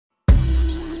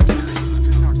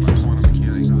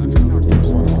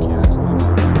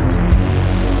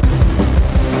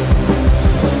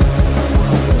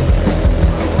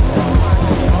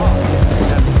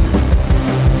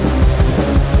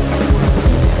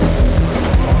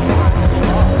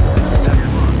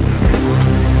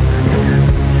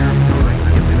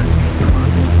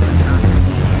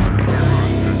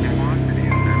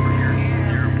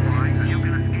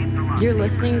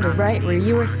listening to right where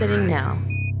you are sitting now.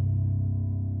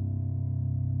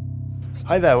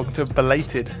 Hi there, welcome to a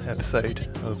belated episode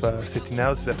of Sitting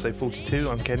Now. This is episode 42.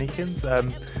 I'm Ken Eakins.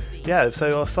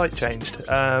 So our site changed.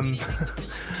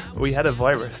 We had a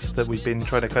virus that we've been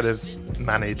trying to kind of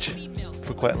manage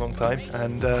for quite a long time,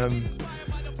 and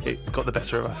it got the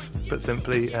better of us, put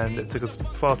simply, and it took us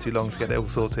far too long to get it all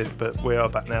sorted, but we are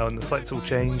back now, and the site's all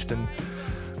changed, and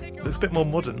it's a bit more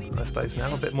modern, I suppose,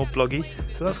 now, a bit more bloggy,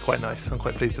 so that's quite nice. I'm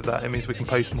quite pleased with that. It means we can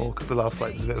post more, because the last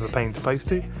site was a bit of a pain to post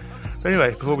to. But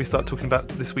anyway, before we start talking about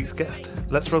this week's guest,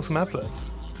 let's roll some adverts.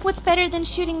 What's better than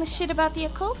shooting the shit about the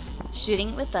occult? Shooting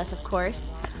it with us, of course.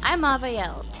 I'm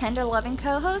Avael, tender-loving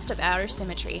co-host of Outer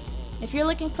Symmetry. If you're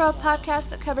looking for a podcast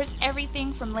that covers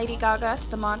everything from Lady Gaga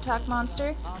to the Montauk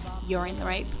Monster, you're in the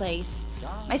right place.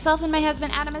 Myself and my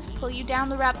husband Adamus pull you down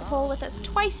the rabbit hole with us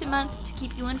twice a month to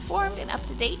keep you informed and up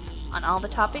to date on all the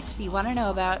topics you want to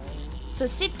know about. So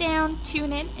sit down,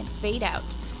 tune in, and fade out.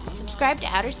 Subscribe to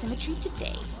Outer Symmetry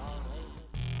today.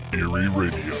 Eerie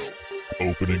Radio,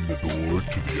 opening the door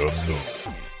to the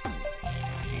unknown.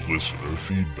 Listener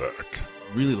feedback.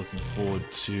 Really looking forward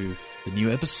to the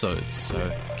new episodes,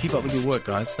 so keep up with your work,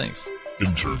 guys. Thanks.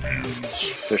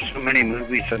 Interviews. There's so many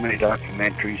movies, so many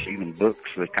documentaries, even books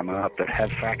that come out that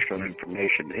have factual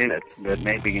information in it that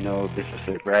maybe, this is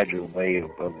a gradual way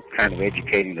of kind of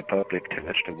educating the public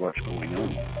as to what's going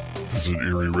on. Visit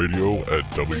Eerie Radio at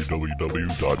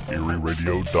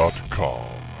www.eerieradio.com.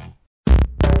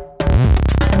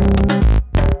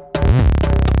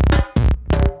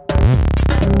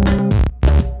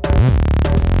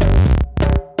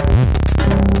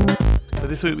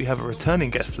 This week we have a returning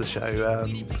guest to the show,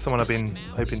 someone I've been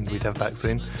hoping we'd have back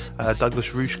soon, Douglas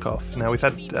Rushkoff. Now, we've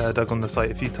had Doug on the site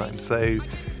a few times, so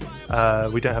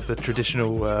we don't have the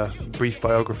traditional brief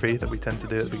biography that we tend to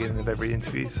do at the beginning of every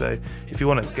interview. So if you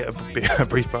want to get a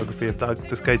brief biography of Doug,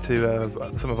 just go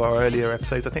to some of our earlier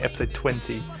episodes. I think episode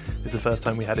 20 is the first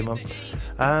time we had him on.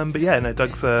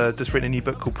 Doug's just written a new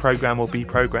book called Program or Be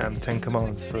Programmed, 10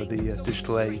 Commands for the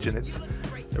Digital Age, and it's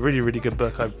a really, really good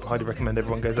book. I highly recommend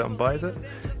everyone goes out and buys it.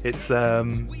 It's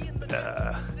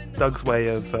Doug's way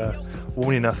of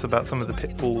warning us about some of the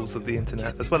pitfalls of the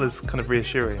internet, as well as kind of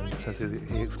reassuring, as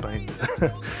he explained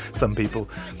some people.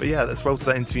 But yeah, let's roll to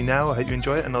that interview now. I hope you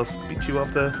enjoy it, and I'll speak to you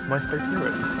after MySpace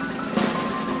Heroes.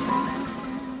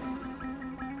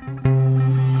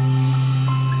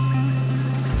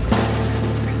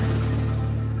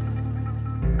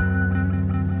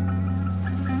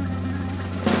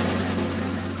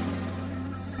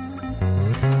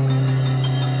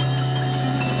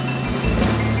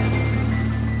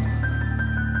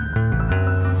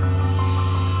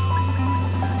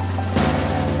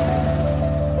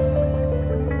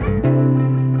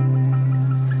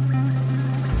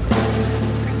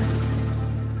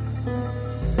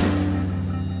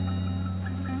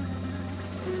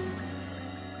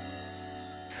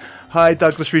 Hi,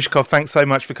 Douglas Rushkoff. Thanks so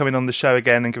much for coming on the show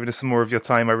again and giving us some more of your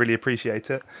time. I really appreciate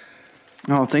it.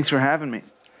 Oh, thanks for having me.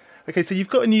 Okay, so you've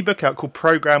got a new book out called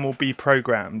Program or Be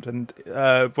Programmed, and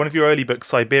one of your early books,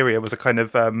 Siberia, was a kind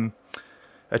of a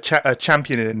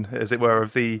championing, as it were,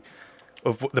 of the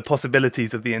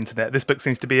possibilities of the internet. This book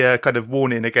seems to be a kind of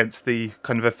warning against the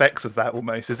kind of effects of that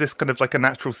almost. Is this kind of like a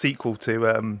natural sequel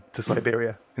to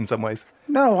Siberia in some ways?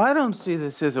 No, I don't see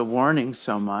this as a warning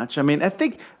so much. I mean, I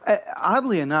think,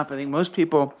 oddly enough, I think most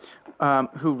people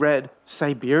who read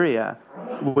Siberia,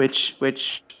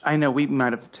 which I know we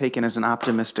might have taken as an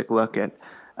optimistic look at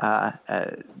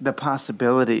the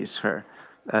possibilities for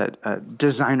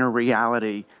designer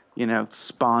reality,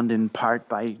 spawned in part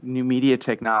by new media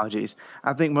technologies.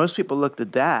 I think most people looked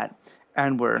at that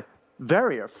and were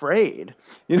very afraid.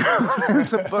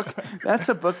 That's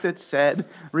a book that said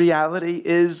reality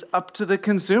is up to the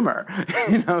consumer.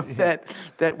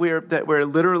 That we're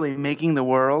literally making the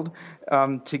world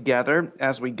together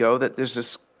as we go. That there's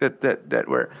this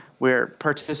that we're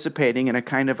participating in a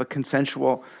kind of a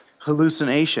consensual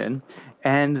hallucination,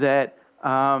 and that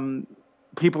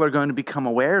people are going to become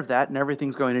aware of that, and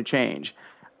everything's going to change.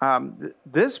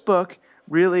 This book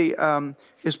really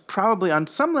is probably on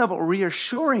some level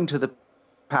reassuring to the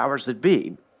powers that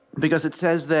be, because it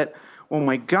says that, oh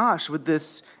my gosh, with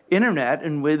this internet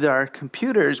and with our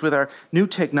computers, with our new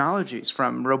technologies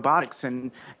from robotics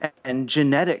and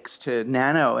genetics to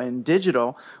nano and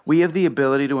digital, we have the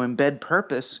ability to embed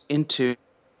purpose into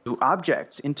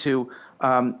objects, into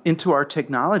our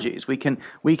technologies. We can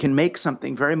make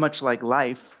something very much like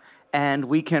life, and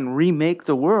we can remake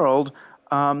the world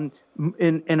in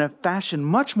a fashion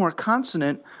much more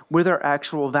consonant with our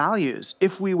actual values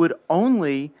if we would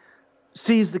only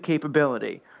seize the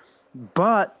capability.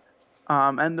 But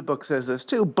and the book says this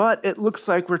too, but it looks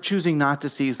like we're choosing not to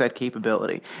seize that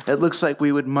capability. It looks like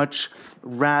we would much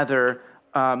rather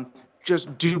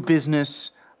just do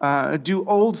business, do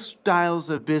old styles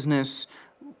of business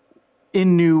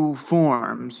in new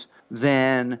forms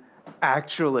than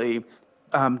actually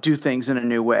do things in a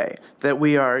new way. That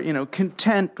we are,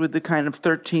 content with the kind of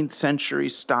 13th century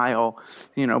style,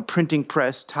 printing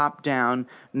press, top-down,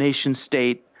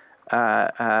 nation-state,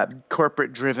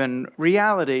 corporate-driven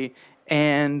reality,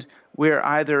 and we're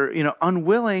either,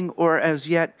 unwilling or as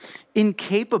yet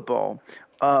incapable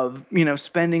of,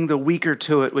 spending the week or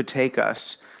two it would take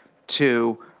us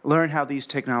to learn how these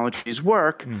technologies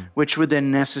work, which would then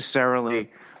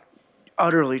necessarily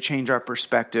utterly change our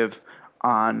perspective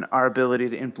on our ability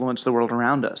to influence the world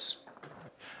around us.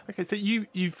 Okay, so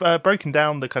you've broken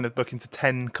down the kind of book into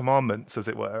 10 commandments, as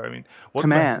it were. I mean,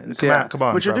 commands,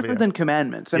 commands, which are different than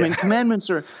commandments. I mean, commandments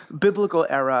are biblical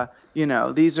era.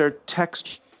 These are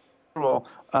textual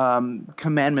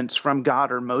commandments from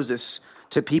God or Moses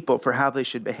to people for how they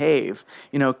should behave.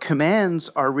 Commands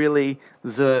are really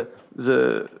the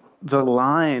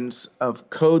lines of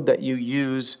code that you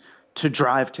use to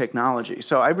drive technology.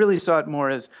 So I really saw it more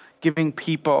as giving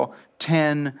people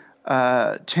 10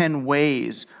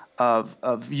 ways of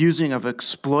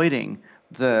exploiting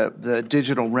the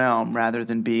digital realm rather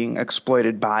than being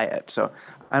exploited by it. So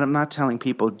I'm not telling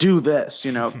people, do this,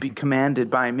 be commanded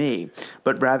by me,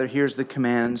 but rather here's the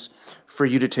commands for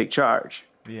you to take charge.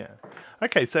 Yeah.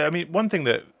 Okay, so I mean,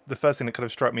 the first thing that kind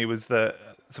of struck me was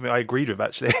something I agreed with,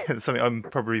 actually, something I'm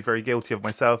probably very guilty of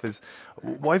myself, is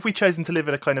why have we chosen to live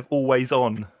in a kind of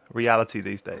always-on reality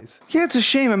these days? Yeah, it's a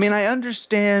shame. I mean, I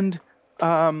understand.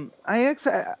 I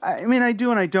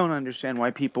do and I don't understand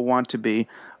why people want to be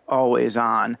always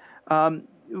on.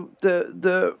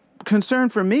 The concern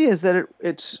for me is that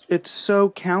it's so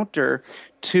counter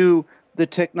to the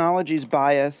technology's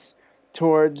bias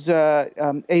towards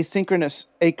asynchronous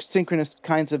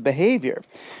kinds of behavior.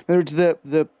 In other words,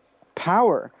 the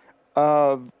power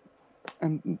of,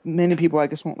 and many people I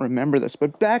guess won't remember this,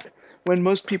 but back when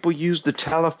most people used the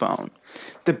telephone,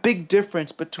 the big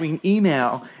difference between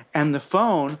email and the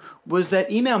phone was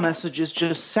that email messages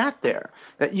just sat there,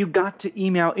 that you got to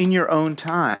email in your own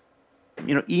time.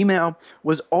 Email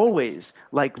was always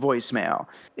like voicemail.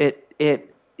 It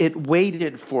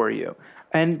waited for you.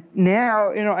 And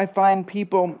now, I find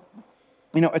people,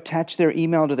 attach their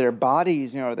email to their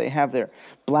bodies, they have their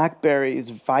BlackBerries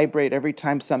vibrate every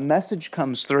time some message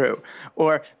comes through,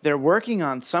 or they're working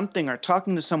on something or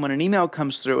talking to someone, an email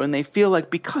comes through, and they feel like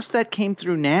because that came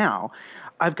through now,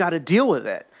 I've got to deal with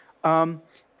it.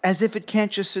 As if it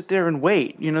can't just sit there and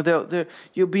wait. You'll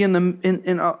be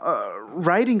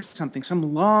writing something,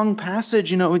 some long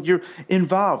passage, you're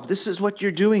involved. This is what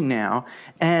you're doing now.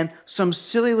 And some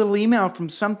silly little email from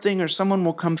something or someone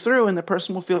will come through, and the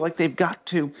person will feel like they've got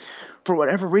to, for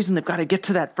whatever reason, they've got to get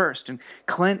to that first and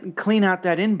clean out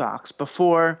that inbox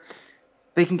before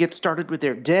they can get started with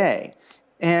their day.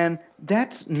 And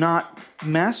that's not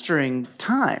mastering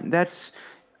time. That's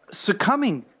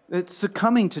succumbing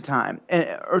to time,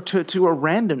 or to a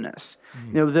randomness.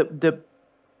 The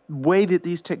way that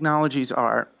these technologies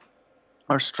are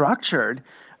structured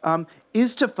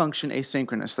is to function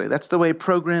asynchronously. That's the way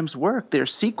programs work. They're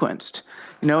sequenced,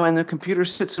 and the computer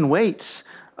sits and waits,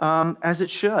 as it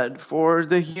should, for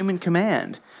the human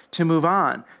command to move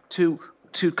on, to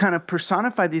kind of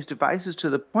personify these devices to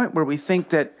the point where we think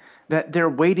that they're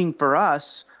waiting for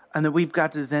us and that we've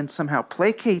got to then somehow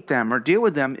placate them or deal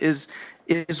with them is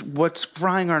what's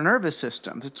frying our nervous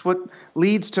systems. It's what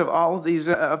leads to all of these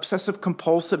obsessive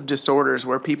compulsive disorders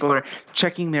where people are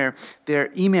checking their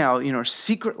email,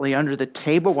 secretly under the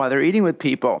table while they're eating with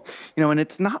people, and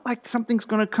it's not like something's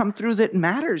going to come through that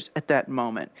matters at that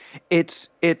moment. It's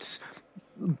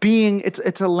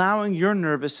allowing your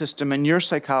nervous system and your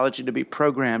psychology to be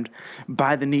programmed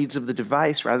by the needs of the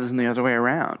device rather than the other way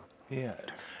around. Yeah.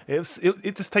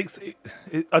 It just takes.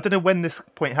 I don't know when this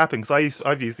point happened, because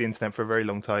I've used the internet for a very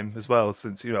long time as well,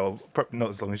 since not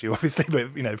as long as you obviously, but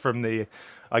from the,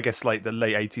 I guess, like the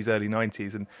late 80s, early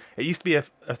 90s, and it used to be a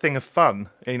thing of fun.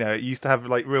 It used to have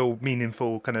like real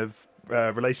meaningful kind of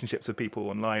relationships with people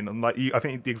online. And like I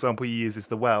think the example you use is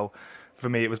The Well. For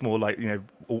me, it was more like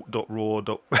alt.raw.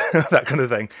 that kind of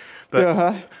thing.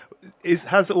 But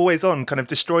has Always On kind of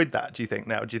destroyed that? Do you think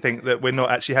now? Do you think that we're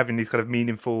not actually having these kind of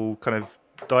meaningful kind of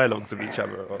dialogues with each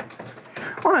other?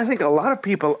 Well, I think a lot of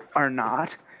people are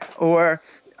not, or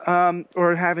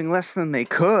having less than they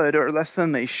could or less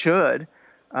than they should,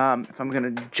 if I'm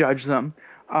going to judge them.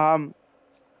 I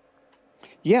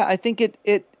think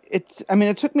it's. I mean,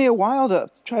 it took me a while to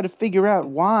try to figure out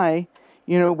why,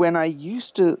 when I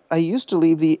used to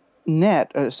leave the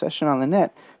net, a session on the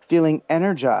net, feeling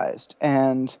energized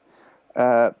and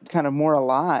kind of more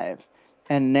alive.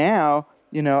 And now,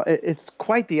 it's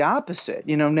quite the opposite.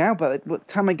 Now by the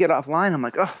time I get offline, I'm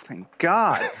like, oh, thank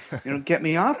God, get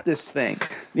me off this thing.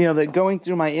 That going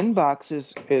through my inbox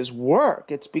is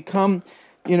work. It's become,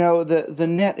 the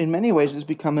net in many ways has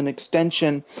become an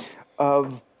extension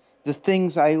of the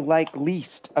things I like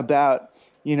least about,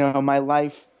 my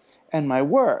life and my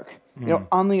work.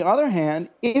 On the other hand,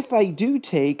 if I do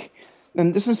take,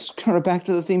 and this is kind of back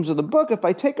to the themes of the book, if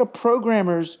I take a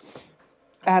programmer's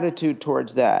attitude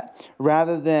towards that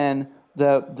rather than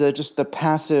the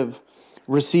passive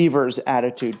receiver's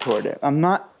attitude toward it. I'm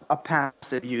not a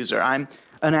passive user. I'm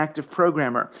an active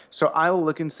programmer. So I will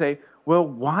look and say, well,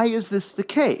 why is this the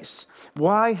case?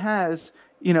 Why has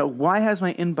my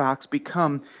inbox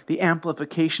become the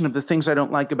amplification of the things I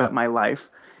don't like about my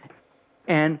life?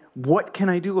 And what can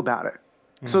I do about it?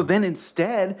 So then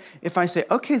instead, if I say,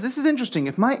 okay, this is interesting,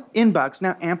 if my inbox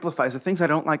now amplifies the things I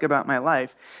don't like about my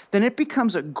life, then it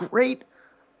becomes a great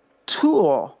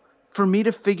tool for me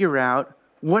to figure out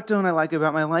what don't I like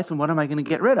about my life and what am I going to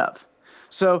get rid of.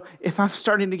 So if I'm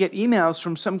starting to get emails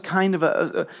from some kind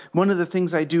of one of the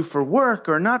things I do for work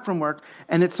or not from work,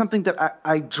 and it's something that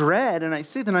I dread and I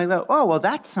see, then I go, oh, well,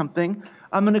 that's something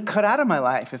I'm going to cut out of my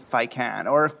life if I can.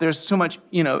 Or if there's so much,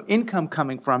 income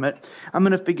coming from it, I'm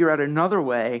going to figure out another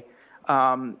way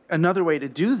to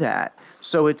do that.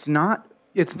 So it's not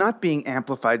being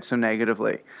amplified so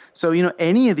negatively. So,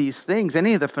 any of these things,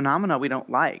 any of the phenomena we don't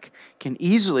like can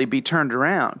easily be turned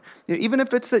around. Even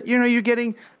if it's that, you're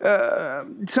getting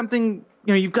something,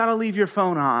 you've got to leave your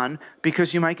phone on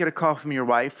because you might get a call from your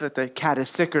wife that the cat is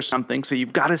sick or something. So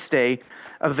you've got to stay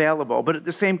available. But at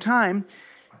the same time,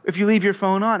 if you leave your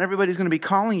phone on, everybody's going to be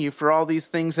calling you for all these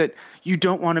things that you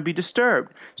don't want to be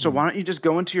disturbed. So why don't you just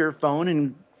go into your phone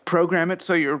and program it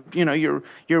so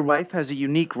your wife has a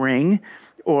unique ring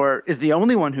or is the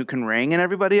only one who can ring and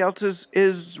everybody else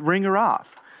is ringer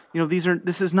off.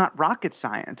 This is not rocket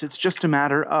science. It's just a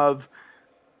matter of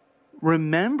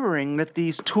remembering that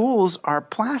these tools are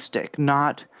plastic,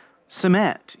 not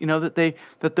cement.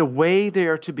 That the way they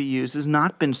are to be used has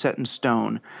not been set in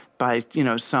stone by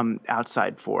some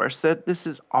outside force. That this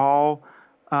is all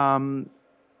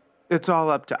it's all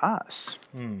up to us.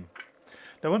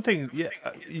 Now, one thing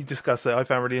you discussed that I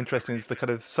found really interesting is the kind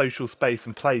of social space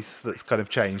and place that's kind of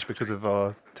changed because of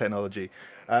our technology.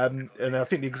 And I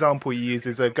think the example you use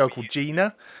is a girl called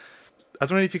Gina. I was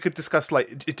wondering if you could discuss,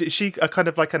 is she a kind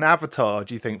of like an avatar,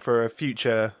 do you think, for a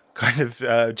future kind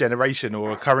of generation or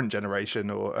a current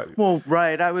generation? Well,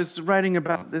 right. I was writing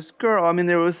about this girl. I mean,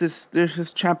 there's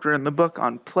this chapter in the book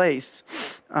on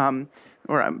place,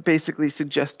 where I'm basically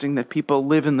suggesting that people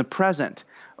live in the present.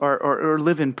 Or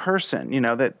live in person,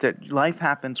 that life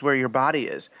happens where your body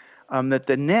is, that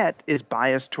the net is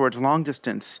biased towards long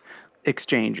distance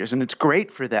exchanges. And it's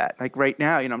great for that. Like right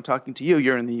now, I'm talking to you,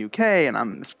 you're in the UK and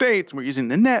I'm in the States and we're using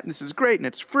the net and this is great and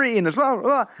it's free and it's blah,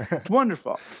 blah, blah. It's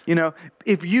wonderful.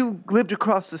 If you lived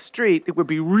across the street, it would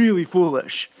be really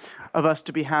foolish of us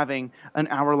to be having an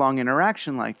hour-long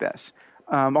interaction like this.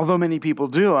 Although many people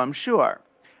do, I'm sure.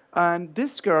 And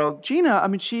this girl, Gina, I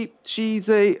mean, she's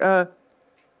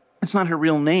it's not her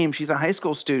real name. She's a high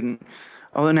school student.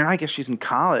 Although now I guess she's in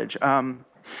college.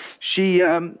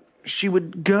 She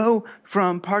would go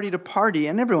from party to party,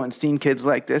 and everyone's seen kids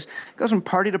like this. Goes from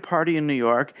party to party in New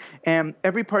York, and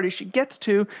every party she gets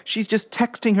to, she's just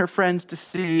texting her friends to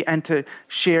see and to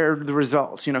share the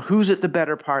results. Who's at the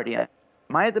better party? Am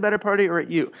I at the better party or at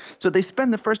you? So they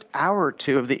spend the first hour or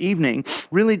two of the evening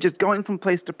really just going from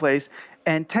place to place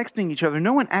and texting each other.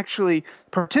 No one actually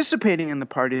participating in the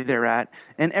party they're at,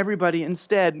 and everybody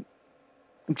instead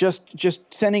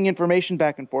just sending information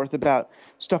back and forth about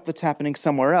stuff that's happening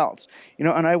somewhere else.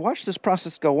 And I watched this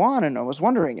process go on, and I was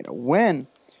wondering, when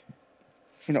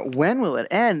will it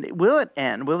end? Will it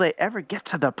end? Will they ever get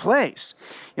to the place?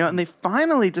 And they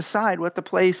finally decide what the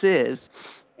place is.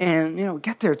 And,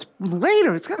 get there. It's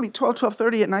later. It's got to be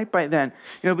 12:30 at night by then.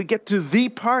 We get to the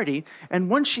party. And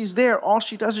once she's there, all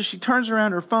she does is she turns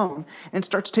around her phone and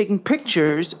starts taking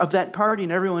pictures of that party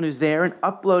and everyone who's there and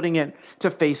uploading it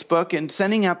to Facebook and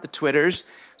sending out the Twitters.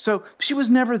 So she was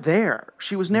never there.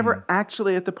 She was never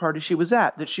actually at the party she was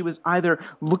at. That she was either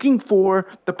looking for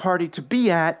the party to be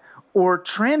at or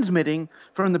transmitting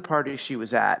from the party she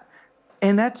was at.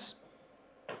 And that's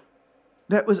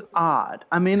that was odd.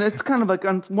 I mean, it's kind of like,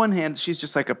 on one hand, she's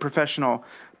just like a professional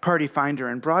party finder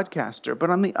and broadcaster, but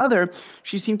on the other,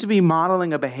 she seemed to be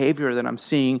modeling a behavior that I'm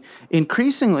seeing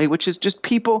increasingly, which is just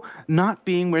people not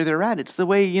being where they're at. It's the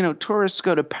way, tourists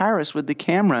go to Paris with the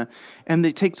camera and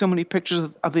they take so many pictures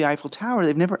of the Eiffel Tower,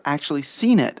 they've never actually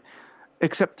seen it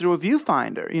except through a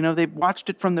viewfinder. They've watched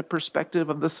it from the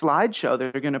perspective of the slideshow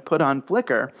they're going to put on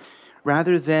Flickr,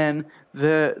 rather than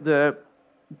the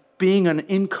being an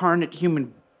incarnate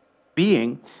human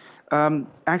being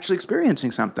actually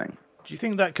experiencing something. Do you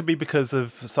think that could be because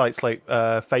of sites like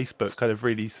Facebook kind of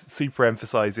really super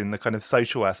emphasizing the kind of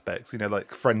social aspects,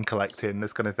 like friend collecting,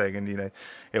 this kind of thing, and you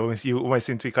almost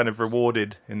seem to be kind of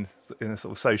rewarded in a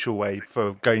sort of social way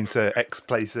for going to X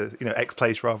places, X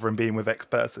place rather than being with X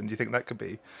person? Do you think that could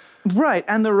be right?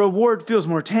 And the reward feels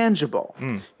more tangible.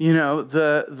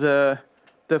 The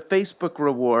Facebook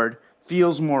reward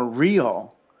feels more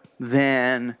real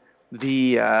than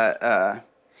the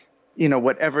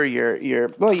whatever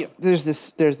there's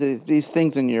these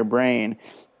things in your brain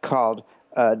called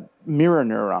mirror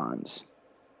neurons,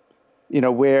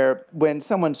 where when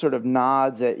someone sort of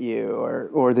nods at you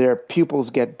or their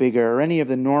pupils get bigger, or any of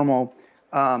the normal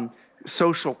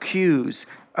social cues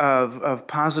of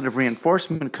positive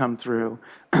reinforcement come through,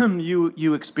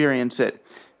 you experience it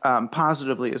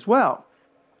positively as well.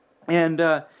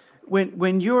 And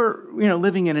when you're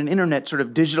living in an internet sort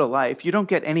of digital life, you don't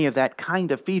get any of that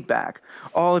kind of feedback.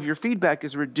 All of your feedback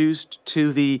is reduced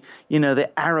to the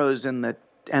arrows and the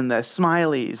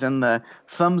smileys and the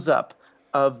thumbs up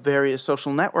of various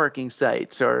social networking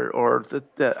sites or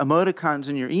the emoticons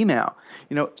in your email.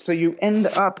 So you end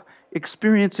up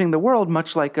experiencing the world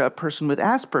much like a person with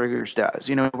Asperger's does,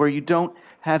 where you don't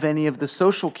have any of the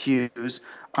social cues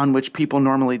on which people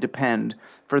normally depend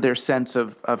for their sense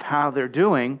of how they're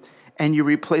doing, and you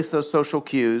replace those social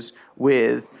cues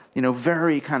with,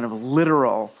 very kind of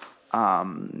literal,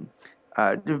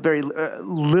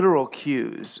 literal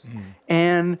cues.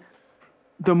 And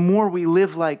the more we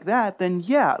live like that, then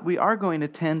we are going to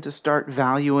tend to start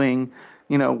valuing,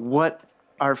 what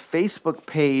our Facebook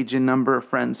page and number of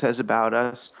friends says about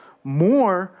us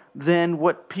more than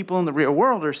what people in the real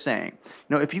world are saying.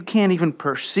 If you can't even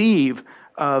perceive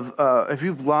if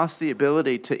you've lost the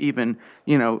ability to even,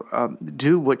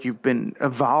 do what you've been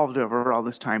evolved over all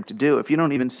this time to do, if you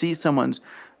don't even see someone's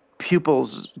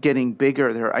pupils getting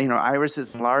bigger, their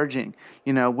irises enlarging,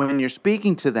 when you're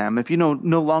speaking to them, if you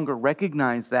no longer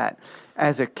recognize that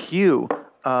as a cue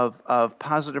of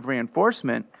positive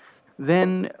reinforcement,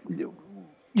 then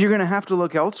you're going to have to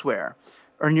look elsewhere,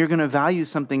 or you're going to value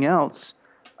something else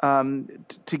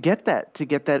to get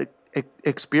that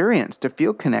experience, to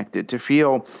feel connected, to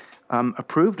feel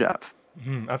approved of.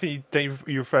 I think you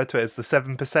referred to it as the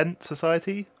 7%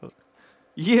 society.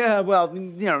 Yeah, well,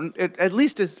 at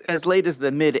least as late as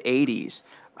the mid 80s,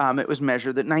 it was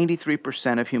measured that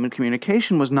 93% of human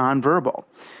communication was nonverbal.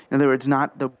 In other words,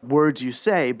 not the words you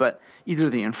say, but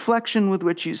either the inflection with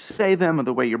which you say them, or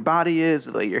the way your body is,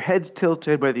 the way your head's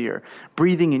tilted, whether you're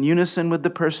breathing in unison with the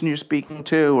person you're speaking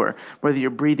to, or whether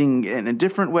you're breathing in a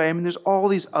different way. I mean, there's all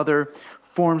these other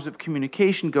forms of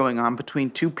communication going on between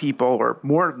two people, or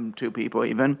more than two people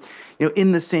even,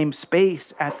 in the same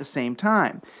space at the same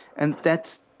time. And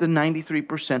that's the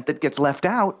 93% that gets left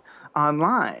out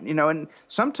online, and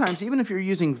sometimes even if you're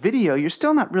using video, you're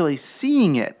still not really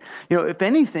seeing it. If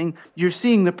anything, you're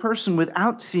seeing the person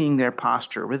without seeing their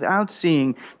posture, without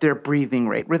seeing their breathing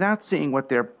rate, without seeing what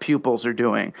their pupils are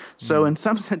doing. So in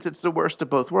some sense, it's the worst of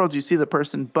both worlds. You see the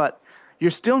person, but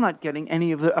you're still not getting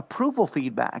any of the approval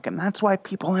feedback. And that's why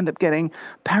people end up getting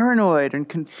paranoid and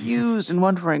confused and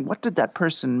wondering, what did that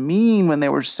person mean when they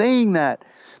were saying that?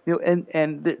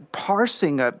 And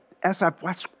parsing I've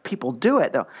watched people do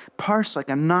it. They'll parse like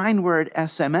a 9-word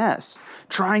SMS,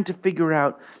 trying to figure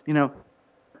out,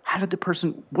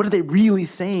 what are they really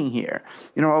saying here?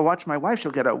 I'll watch my wife.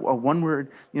 She'll get a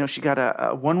one-word, she got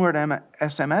a one-word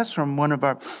SMS from one of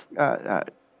our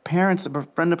parents, a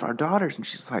friend of our daughters, and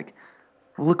she's like,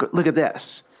 well, look at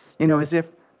this, as if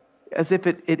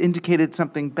it indicated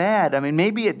something bad. I mean,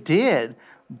 maybe it did,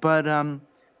 but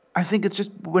I think it's just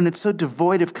when it's so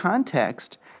devoid of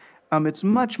context, it's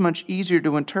much, much easier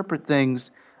to interpret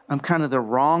things kind of the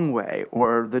wrong way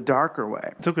or the darker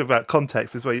way. Talking about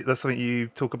context that's something you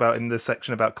talk about in the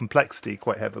section about complexity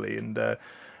quite heavily, and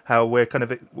how we're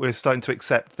we're starting to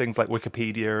accept things like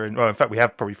Wikipedia, and in fact we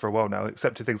have probably for a while now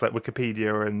accepted things like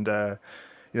Wikipedia and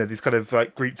these kind of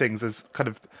like group things as kind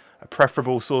of a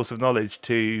preferable source of knowledge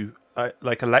to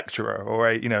like a lecturer or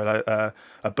a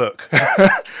book.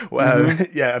 Well,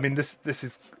 yeah, I mean this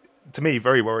is to me,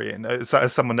 very worrying. As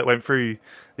someone that went through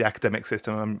the academic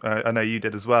system, I know you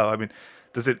did as well. I mean,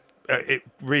 it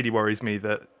really worries me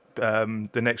that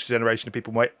the next generation of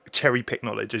people might cherry pick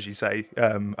knowledge, as you say,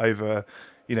 over,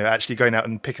 actually going out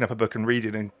and picking up a book and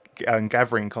reading and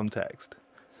gathering context.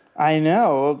 I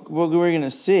know. Well, we're going to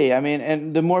see. I mean,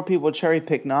 and the more people cherry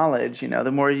pick knowledge,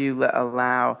 the more you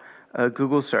allow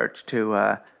Google search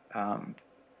to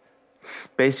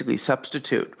basically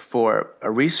substitute for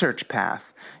a research path,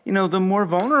 the more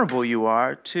vulnerable you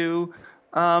are to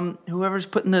whoever's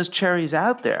putting those cherries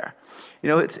out there.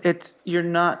 You're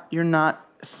not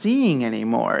seeing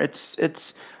anymore.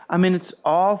 It's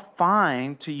all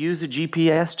fine to use a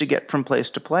GPS to get from place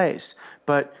to place,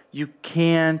 but you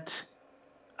can't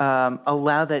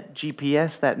allow that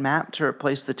GPS, that map, to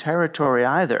replace the territory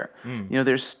either.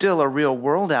 There's still a real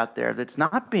world out there that's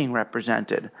not being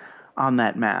represented on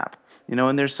that map.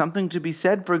 And there's something to be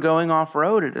said for going off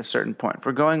road at a certain point,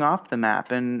 for going off the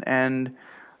map and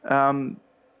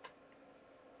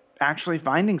actually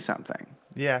finding something.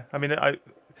 Yeah, I mean, I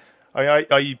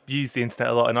use the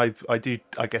internet a lot, and I do,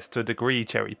 I guess, to a degree,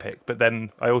 cherry pick. But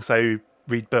then I also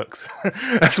read books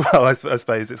as well. I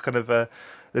suppose it's kind of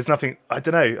there's nothing. I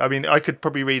don't know. I mean, I could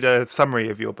probably read a summary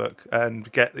of your book and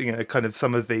get kind of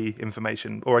some of the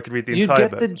information, or I could read the entire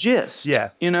book. You get the gist.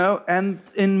 Yeah. And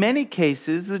in many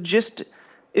cases, the gist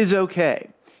is okay.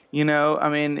 I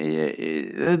mean,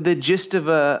 the gist of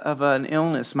an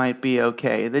illness might be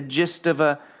okay. The gist of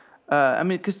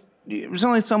because there's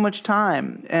only so much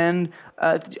time, and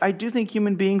I do think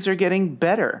human beings are getting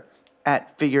better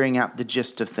at figuring out the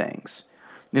gist of things,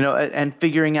 and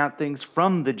figuring out things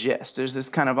from the gist. There's this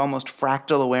kind of almost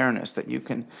fractal awareness that you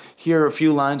can hear a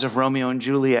few lines of Romeo and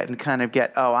Juliet and kind of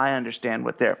get, oh, I understand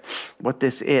what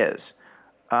this is.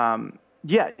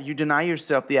 You deny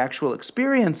yourself the actual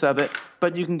experience of it,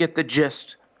 but you can get the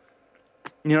gist.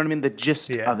 You know what I mean? The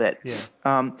gist of it.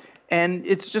 Yeah. And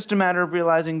it's just a matter of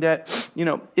realizing that,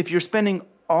 if you're spending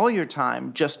all your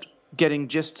time just getting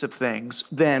gists of things,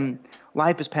 then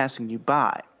life is passing you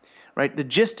by, right? The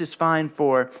gist is fine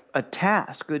for a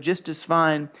task. The gist is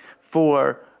fine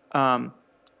for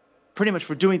pretty much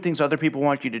for doing things other people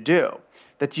want you to do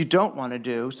that you don't want to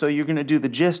do. So you're going to do the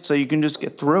gist so you can just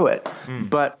get through it.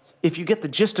 But if you get the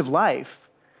gist of life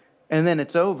and then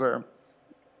it's over,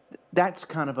 that's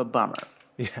kind of a bummer.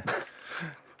 Yeah.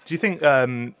 Do you think...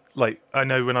 I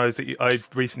know when I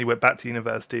recently went back to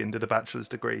university and did a bachelor's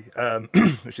degree,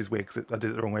 which is weird because I did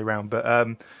it the wrong way around. But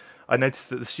I noticed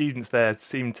that the students there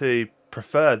seemed to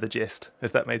prefer the gist,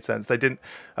 if that made sense. They didn't.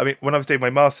 I mean, when I was doing my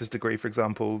master's degree, for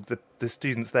example, the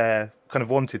students there kind of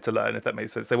wanted to learn, if that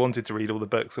made sense. They wanted to read all the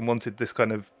books and wanted this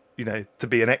kind of, to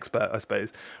be an expert, I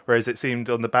suppose. Whereas it seemed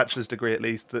on the bachelor's degree, at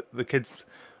least, that the kids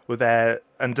were there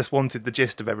and just wanted the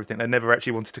gist of everything. They never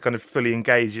actually wanted to kind of fully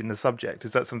engage in the subject.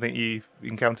 Is that something you've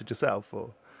encountered yourself,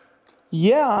 or?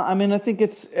 Yeah, I mean, I think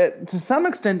it's to some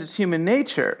extent it's human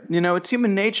nature. It's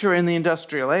human nature in the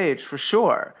industrial age for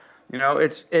sure.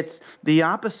 It's the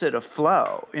opposite of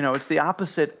flow. It's the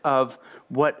opposite of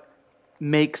what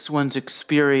makes one's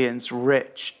experience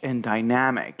rich and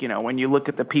dynamic. When you look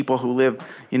at the people who live,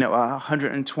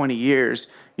 120 years,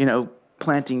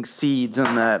 planting seeds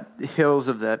on the hills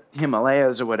of the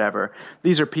Himalayas or whatever.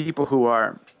 These are people who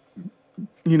are,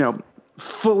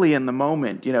 fully in the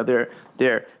moment.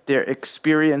 They're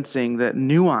experiencing the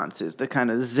nuances, the kind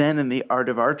of Zen and the art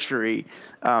of archery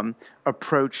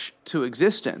approach to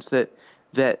existence. That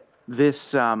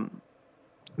this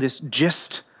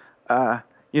gist,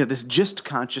 this gist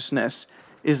consciousness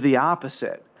is the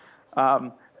opposite.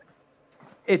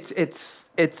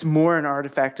 It's more an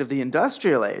artifact of the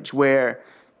industrial age where,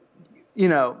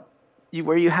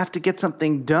 where you have to get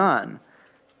something done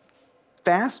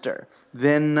faster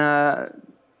than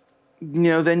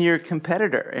your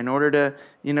competitor in order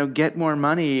to, get more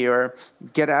money or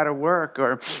get out of work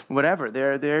or whatever.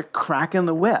 They're cracking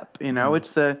the whip.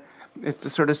 It's the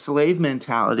sort of slave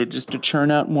mentality just to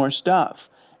churn out more stuff,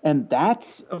 and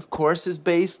that's of course is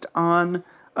based on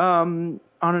an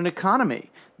economy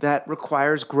that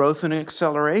requires growth and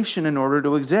acceleration in order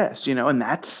to exist, and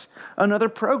that's another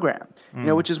program,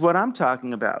 which is what I'm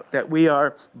talking about, that we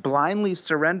are blindly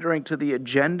surrendering to the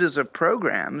agendas of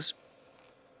programs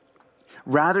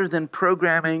rather than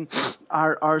programming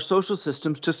our social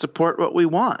systems to support what we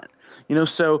want.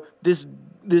 So this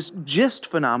gist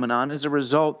phenomenon is a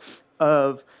result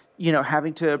of,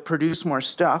 having to produce more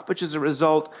stuff, which is a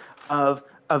result of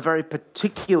a very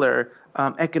particular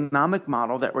economic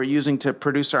model that we're using to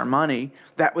produce our money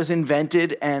that was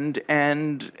invented and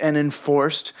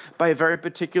enforced by a very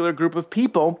particular group of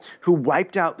people who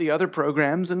wiped out the other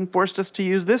programs and forced us to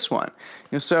use this one.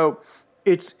 So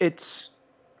it's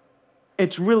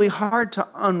really hard to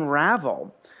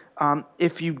unravel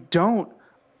if you don't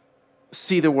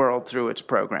see the world through its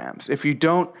programs, if you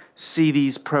don't see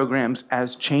these programs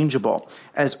as changeable,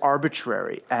 as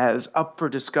arbitrary, as up for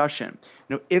discussion.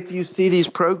 If you see these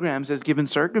programs as given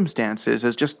circumstances,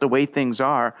 as just the way things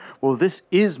are, well, this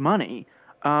is money,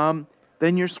 then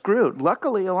you're screwed.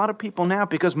 Luckily, a lot of people now,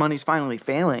 because money's finally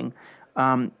failing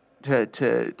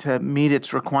to meet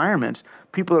its requirements,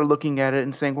 people are looking at it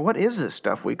and saying, well, what is this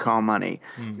stuff we call money?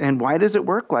 And why does it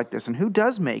work like this? And who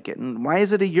does make it? And why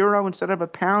is it a euro instead of a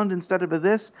pound, instead of a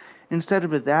this, instead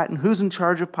of a that? And who's in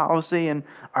charge of policy? And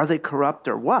are they corrupt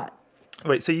or what?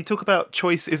 Wait, so you talk about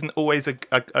choice isn't always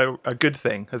a good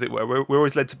thing, as it were. We're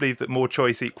always led to believe that more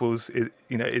choice equals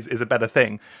is a better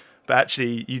thing. But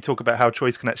actually, you talk about how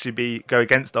choice can actually go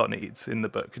against our needs in the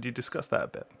book. Could you discuss that a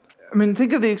bit? I mean,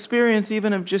 think of the experience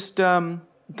even of just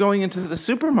going into the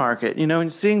supermarket,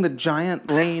 and seeing the giant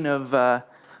lane of,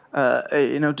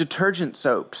 detergent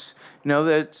soaps.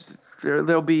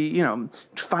 There'll be,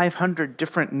 500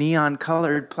 different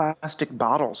neon-colored plastic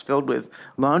bottles filled with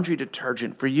laundry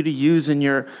detergent for you to use in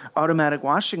your automatic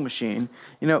washing machine,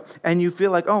 and you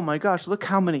feel like, oh my gosh, look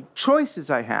how many choices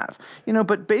I have,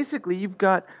 but basically you've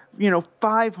got,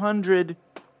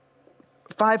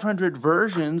 500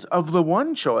 versions of the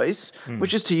one choice,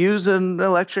 which is to use an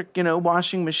electric,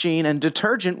 washing machine and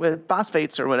detergent with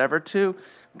phosphates or whatever to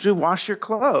wash your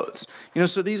clothes.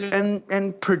 So these are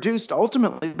and produced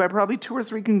ultimately by probably 2 or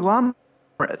 3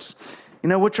 conglomerates,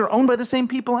 which are owned by the same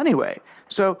people anyway.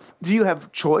 So do you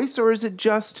have choice, or is it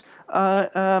just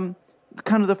kind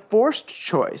of the forced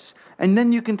choice? And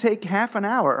then you can take half an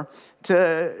hour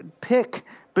to pick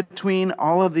between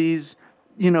all of these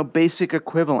basic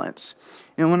equivalents.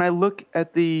 When I look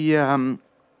at the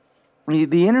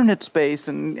internet space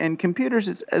and computers,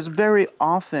 it's as very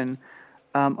often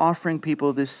offering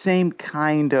people this same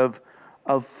kind of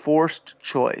forced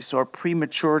choice or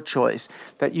premature choice,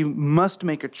 that you must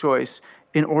make a choice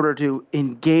in order to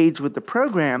engage with the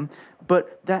program,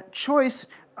 but that choice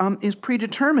is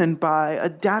predetermined by a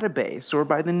database or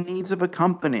by the needs of a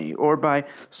company or by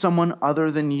someone other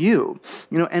than you.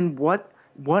 And what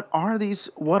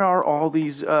are all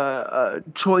these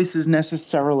choices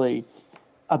necessarily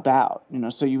about?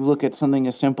 So you look at something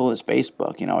as simple as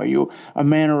Facebook. Are you a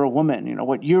man or a woman?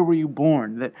 What year were you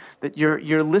born? That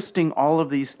you're listing all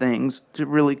of these things to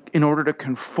really, in order to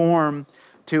conform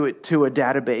to a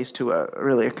database, to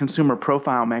a consumer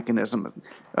profile mechanism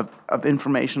of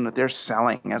information that they're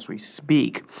selling as we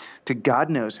speak to God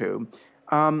knows who.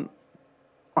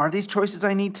 Are these choices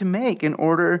I need to make in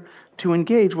order to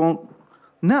engage? Well,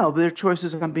 no, they're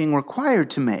choices I'm being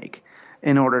required to make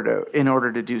in order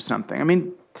to do something. I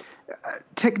mean,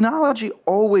 technology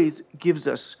always gives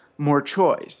us more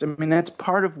choice. I mean, that's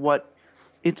part of what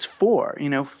it's for.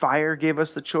 Fire gave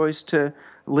us the choice to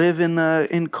live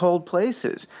in cold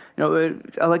places.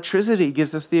 Electricity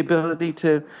gives us the ability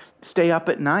to stay up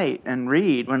at night and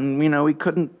read when we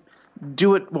couldn't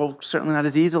do it. Well, certainly not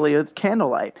as easily as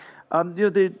candlelight.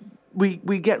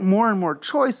 We get more and more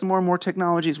choice the more and more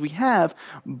technologies we have,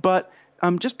 but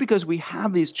just because we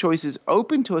have these choices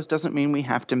open to us doesn't mean we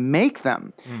have to make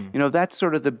them. That's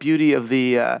sort of the beauty of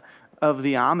the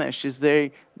Amish, is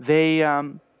they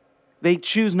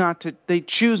choose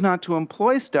not to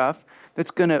employ stuff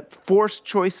that's going to force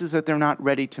choices that they're not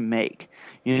ready to make.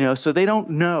 So they don't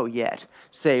know yet,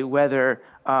 say, whether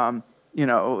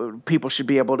people should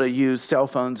be able to use cell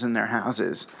phones in their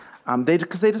houses.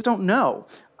 Because they just don't know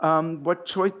what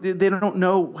choice. They don't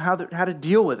know how to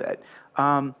deal with it.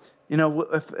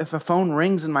 If a phone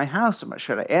rings in my house,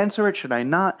 should I answer it? Should I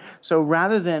not? So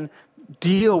rather than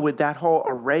deal with that whole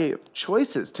array of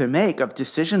choices to make, of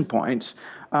decision points,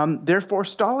 they're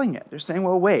forestalling it. They're saying,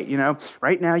 well, wait,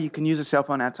 right now you can use a cell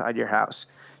phone outside your house,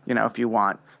 if you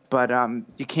want, but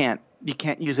you can't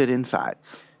use it inside.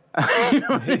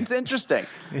 It's interesting.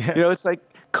 Yeah. It's like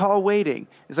call waiting.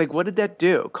 It's like, what did that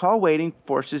do? Call waiting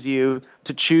forces you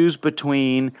to choose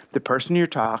between the person you're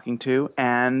talking to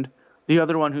and the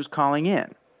other one who's calling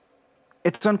in.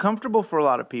 It's uncomfortable for a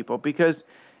lot of people because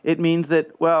it means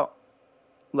that, well,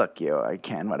 look, I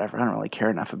can, whatever. I don't really care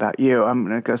enough about you. I'm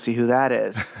going to go see who that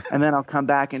is. And then I'll come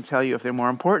back and tell you if they're more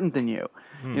important than you.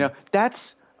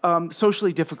 That's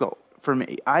socially difficult for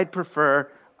me. I'd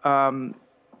prefer,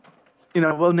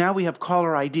 well, now we have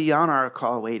caller ID on our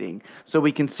call waiting, so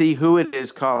we can see who it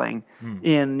is calling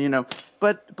in,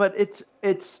 but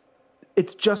it's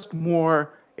just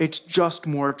more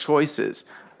choices.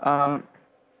 And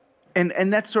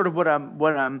that's sort of what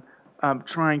I'm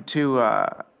trying to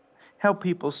help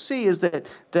people see, is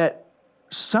that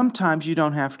sometimes you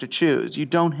don't have to choose. You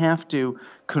don't have to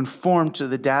conform to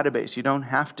the database. You don't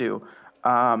have to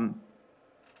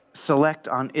select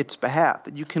on its behalf.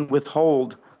 That you can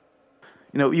withhold.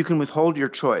 You can withhold your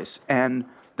choice, and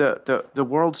the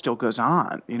world still goes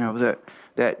on.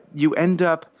 That you end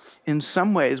up in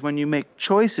some ways when you make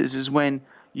choices is when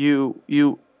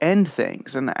you end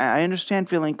things. And I understand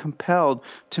feeling compelled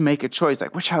to make a choice,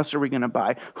 like which house are we going to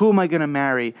buy? Who am I going to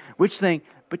marry? Which thing?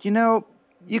 But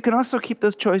you can also keep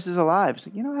those choices alive.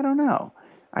 So, I don't know.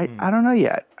 I don't know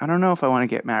yet. I don't know if I want to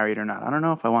get married or not. I don't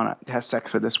know if I want to have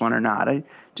sex with this one or not. I'm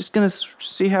just going to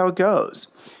see how it goes.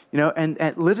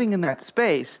 And living in that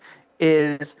space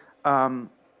is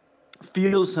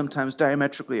feels sometimes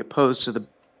diametrically opposed to the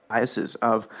biases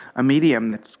of a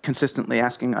medium that's consistently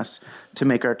asking us to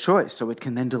make our choice so it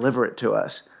can then deliver it to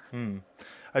us. Do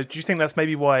you think that's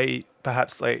maybe why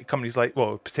perhaps like companies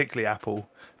particularly Apple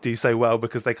do so well,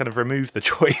 because they kind of remove the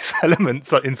choice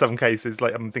elements in some cases?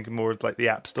 Like I'm thinking more of like the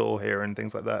App Store here and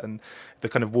things like that, and the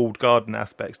kind of walled garden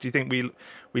aspects. Do you think we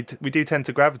do tend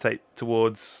to gravitate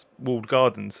towards walled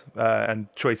gardens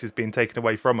and choices being taken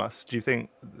away from us? Do you think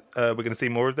we're going to see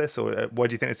more of this, or why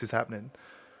do you think this is happening?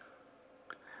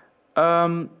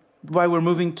 Why we're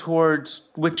moving towards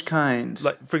which kinds?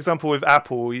 Like, for example, with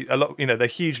Apple, a lot, they're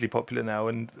hugely popular now,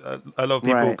 and a lot of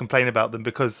people complain about them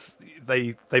because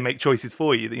they make choices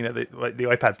for you. The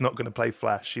iPad's not going to play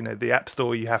Flash. The App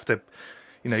Store, you have to,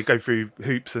 go through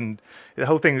hoops, and the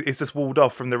whole thing is just walled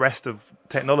off from the rest of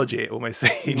technology. It almost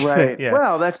seems. Right. Yeah.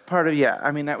 Well, that's part of I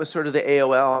mean, that was sort of the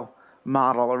AOL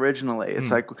model originally. It's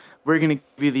like, we're going to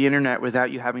give you the internet without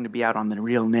you having to be out on the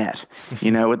real net,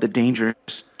 with the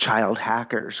dangerous child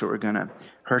hackers who are going to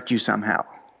hurt you somehow.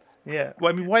 Yeah.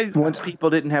 Well, I mean, why? Once people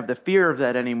didn't have the fear of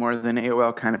that anymore, then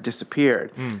AOL kind of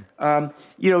disappeared. Now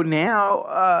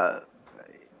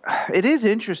it is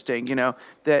interesting,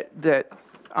 that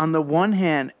on the one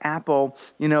hand, Apple,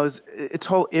 its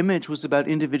whole image was about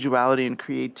individuality and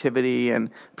creativity and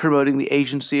promoting the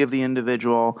agency of the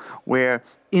individual, where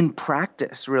in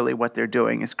practice, really what they're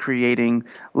doing is creating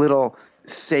little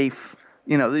safe,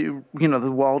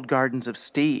 the walled gardens of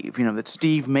Steve, that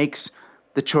Steve makes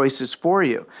the choices for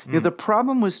you. The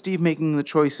problem with Steve making the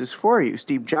choices for you,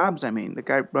 Steve Jobs, the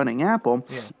guy running Apple,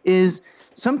 is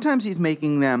sometimes he's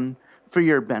making them for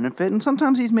your benefit, and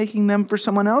sometimes he's making them for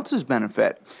someone else's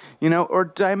benefit, or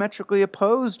diametrically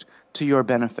opposed to your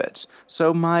benefits.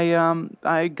 So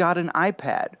I got an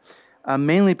iPad,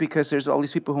 mainly because there's all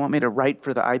these people who want me to write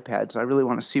for the iPad, so I really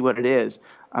want to see what it is.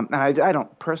 And I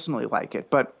don't personally like it,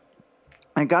 but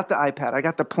I got the iPad. I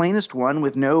got the plainest one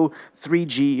with no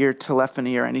 3G or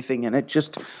telephony or anything in it,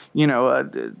 just,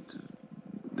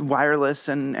 wireless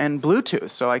and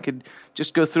Bluetooth, so I could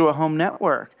just go through a home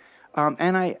network.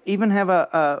 And I even have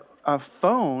a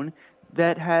phone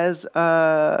that has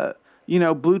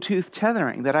Bluetooth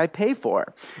tethering that I pay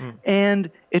for.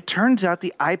 And it turns out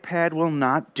the iPad will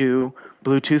not do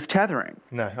Bluetooth tethering.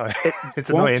 No, it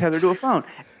won't tether to a phone.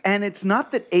 And it's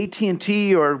not that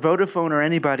AT&T or Vodafone or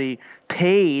anybody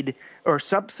paid or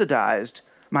subsidized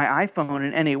my iPhone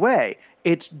in any way.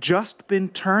 It's just been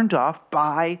turned off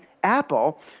by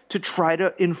Apple to try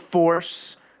to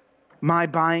enforce my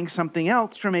buying something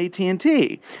else from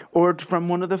AT&T or from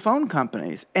one of the phone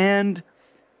companies. And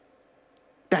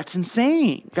that's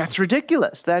insane. That's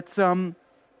ridiculous. That's ultimately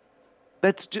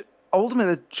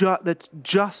that's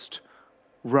just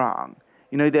wrong.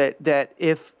 That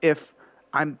if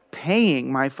I'm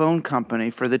paying my phone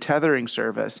company for the tethering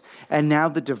service, and now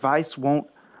the device won't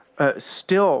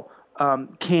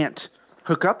can't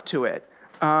hook up to it,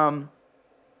 then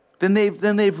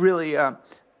they've really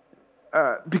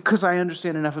because I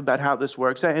understand enough about how this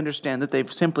works, I understand that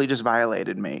they've simply just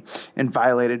violated me and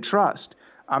violated trust.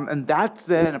 And that's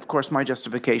then, of course, my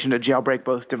justification to jailbreak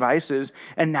both devices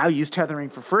and now use tethering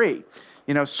for free.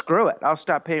 Screw it. I'll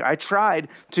stop paying. I tried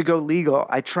to go legal.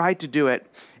 I tried to do it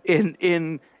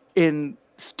in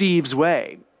Steve's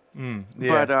way,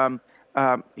 but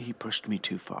he pushed me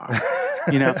too far.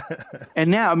 And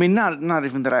now, not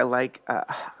even that I like.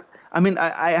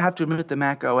 I have to admit the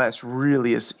Mac OS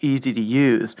really is easy to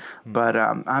use, but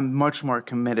I'm much more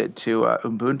committed to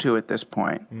Ubuntu at this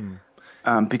point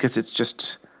because it's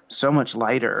just so much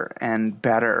lighter and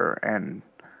better, and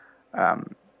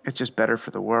it's just better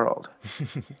for the world.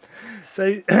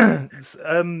 So,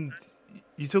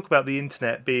 you talk about the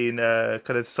internet being kind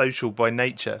of social by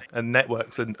nature, and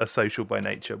networks are social by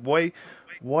nature.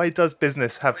 Why does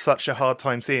business have such a hard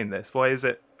time seeing this? Why is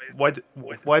it? Why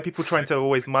are people trying to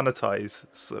always monetize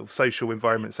sort of social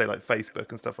environments, say like Facebook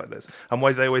and stuff like this? And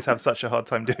why do they always have such a hard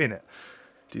time doing it,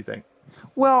 do you think?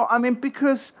 Well,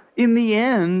 because in the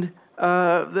end,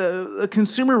 the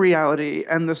consumer reality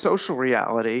and the social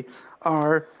reality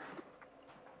are,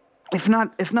 if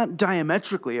not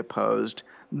diametrically opposed,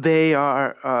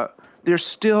 they're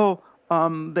still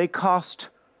they cost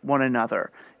one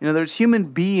another. There's human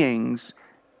beings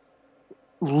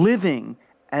living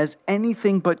as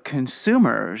anything but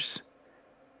consumers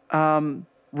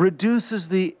reduces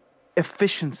the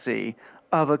efficiency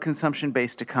of a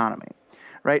consumption-based economy,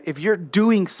 right? If you're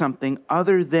doing something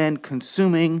other than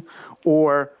consuming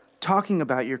or talking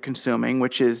about your consuming,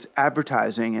 which is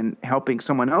advertising and helping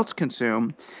someone else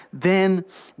consume, then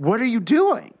what are you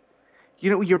doing?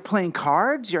 You're playing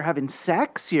cards, you're having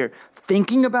sex, you're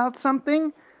thinking about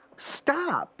something.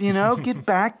 Stop, get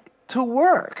back to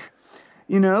work.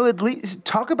 At least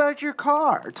talk about your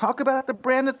car, talk about the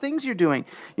brand of things you're doing.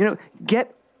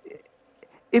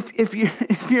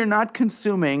 If you're not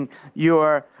consuming, you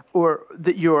are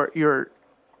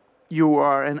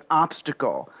an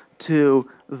obstacle to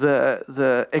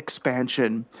the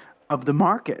expansion of the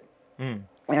market.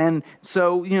 And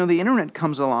so, the internet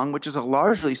comes along, which is a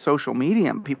largely social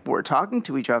medium. People were talking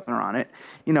to each other on it,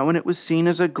 and it was seen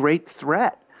as a great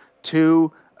threat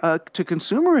to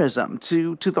consumerism,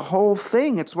 to the whole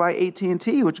thing. It's why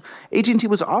AT&T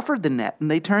was offered the net,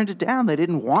 and they turned it down. They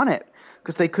didn't want it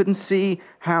because they couldn't see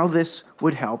how this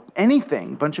would help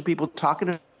anything. A bunch of people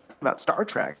talking about Star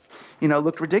Trek,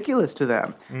 looked ridiculous to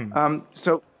them.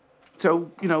 So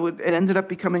it ended up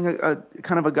becoming a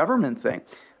kind of a government thing.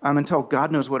 Until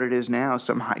God knows what it is now,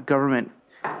 some government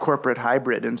corporate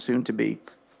hybrid, and soon to be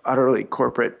utterly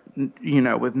corporate,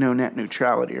 with no net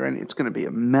neutrality or anything. It's going to be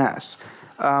a mess.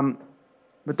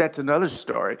 But that's another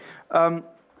story.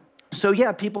 So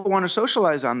yeah, people want to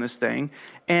socialize on this thing,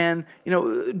 and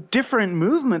different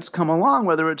movements come along,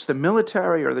 whether it's the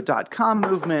military or the .com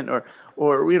movement or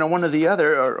one or the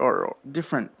other, or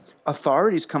different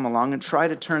authorities come along and try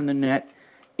to turn the net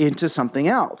into something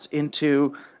else,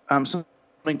 into something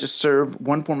to serve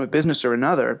one form of business or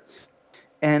another.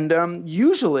 And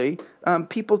usually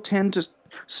people tend to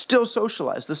still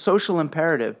socialize. The social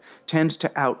imperative tends to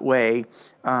outweigh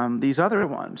these other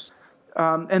ones.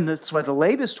 And that's why the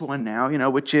latest one now,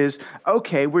 which is,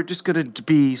 okay, we're just going to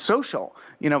be social,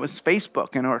 it's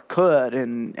Facebook and Orkut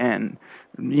and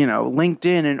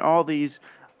LinkedIn and all these,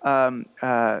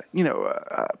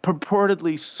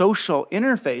 purportedly social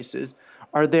interfaces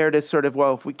are there to sort of,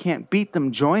 well, if we can't beat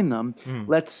them, join them.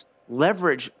 Let's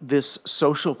leverage this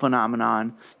social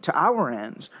phenomenon to our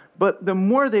ends. But the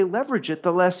more they leverage it,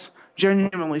 the less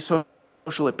genuinely social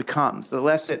it becomes, the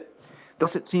less it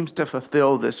seems to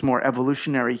fulfill this more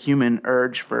evolutionary human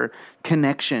urge for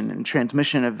connection and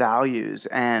transmission of values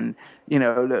and,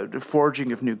 the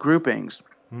forging of new groupings.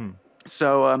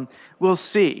 So we'll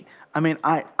see. I mean,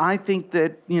 I think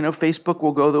that, Facebook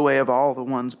will go the way of all the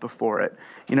ones before it.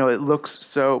 It looks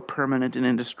so permanent and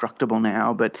indestructible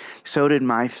now, but so did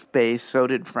MySpace, so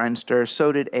did Friendster,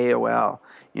 so did AOL,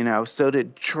 so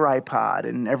did Tripod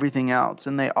and everything else.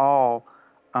 And they all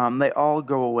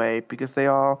go away because they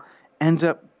all end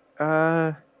up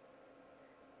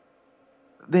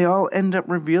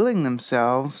revealing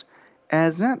themselves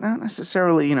as not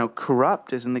necessarily,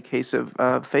 corrupt, as in the case of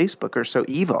Facebook, or so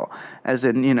evil, as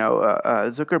in,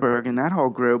 Zuckerberg and that whole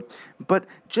group, but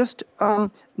just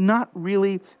not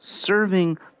really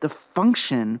serving the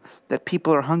function that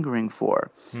people are hungering for,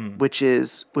 which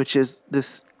is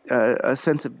this a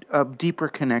sense of deeper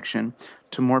connection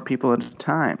to more people at a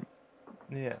time.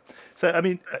 Yeah. So, I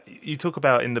mean, you talk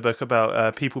about in the book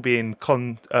about people being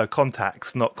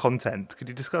contacts, not content. Could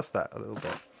you discuss that a little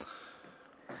bit?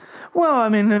 Well, I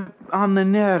mean, on the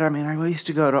net, I used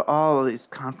to go to all of these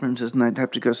conferences and I'd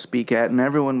have to go speak at, and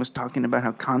everyone was talking about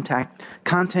how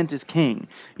content is king.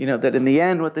 That in the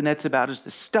end, what the net's about is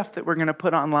the stuff that we're going to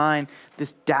put online,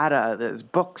 this data, there's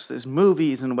books, there's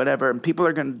movies and whatever, and people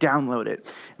are going to download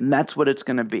it. And that's what it's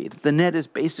going to be. The net is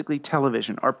basically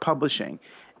television or publishing.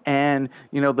 And,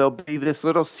 there'll be this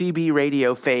little CB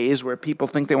radio phase where people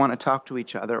think they want to talk to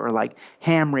each other, or like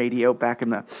ham radio back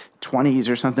in the 20s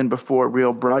or something before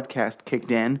real broadcast kicked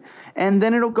in. And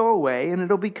then it'll go away and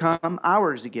it'll become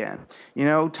ours again.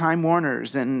 Time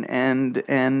Warner's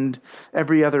and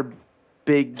every other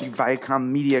big Viacom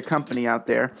media company out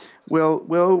there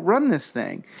will run this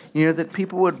thing. That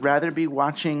people would rather be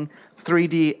watching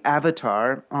 3D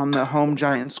Avatar on the home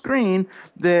giant screen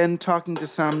than talking to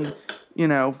some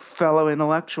fellow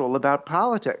intellectual about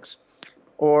politics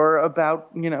or about,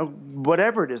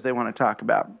 whatever it is they want to talk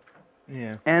about.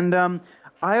 Yeah. And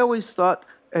I always thought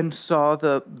and saw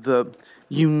the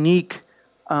unique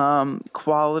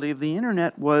quality of the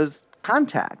internet was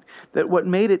contact. That what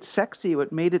made it sexy,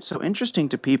 what made it so interesting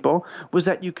to people was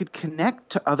that you could connect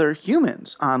to other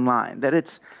humans online.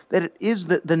 That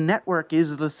the network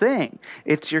is the thing.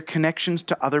 It's your connections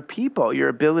to other people, your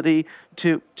ability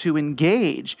to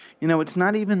engage. It's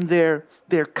not even their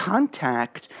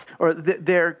contact or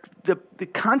the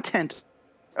content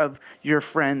of your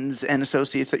friends and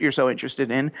associates that you're so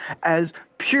interested in as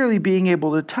purely being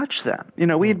able to touch them.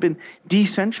 We had been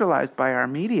decentralized by our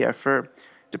media for,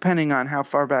 depending on how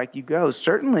far back you go,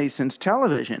 certainly since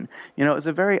television. It was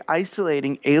a very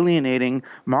isolating, alienating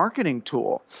marketing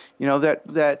tool,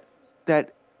 that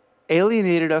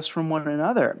alienated us from one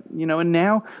another, and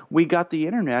now we got the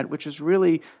internet, which is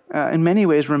really, in many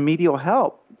ways, remedial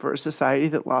help for a society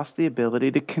that lost the ability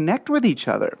to connect with each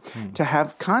other, to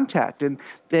have contact. And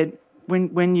that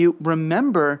when you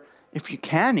remember, if you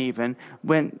can even,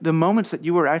 when the moments that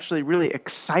you were actually really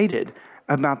excited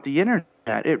about the internet,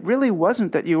 it really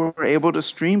wasn't that you were able to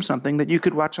stream something that you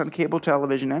could watch on cable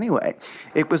television anyway.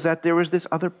 It was that there was this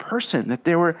other person, that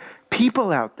there were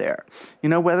people out there,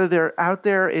 whether they're out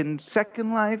there in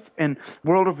Second Life and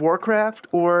World of Warcraft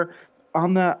or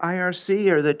on the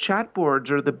IRC or the chat boards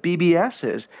or the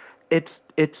BBSs. It's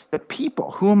the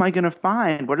people. Who am I going to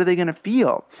find? What are they going to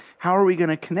feel? How are we going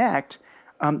to connect?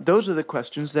 Those are the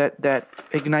questions that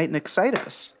ignite and excite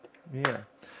us. Yeah.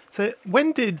 So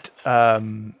when did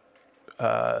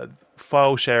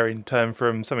file sharing turn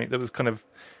from something that was kind of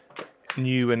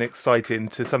new and exciting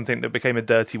to something that became a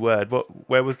dirty word?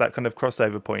 Where was that kind of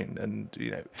crossover point? And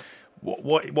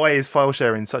why is file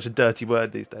sharing such a dirty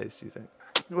word these days, do you think?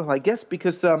 Well, I guess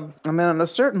because on a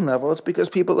certain level, it's because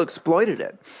people exploited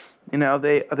it.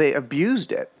 They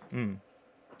abused it.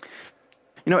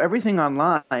 Everything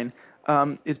online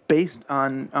is based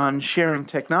on sharing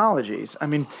technologies. I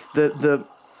mean, the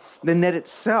net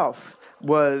itself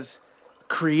was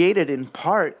created in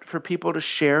part for people to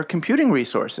share computing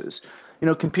resources.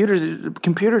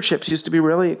 Computer chips used to be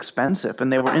really expensive,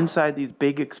 and they were inside these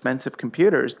big, expensive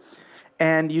computers.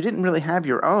 And you didn't really have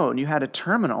your own. You had a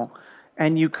terminal,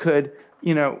 and you could,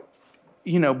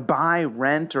 buy,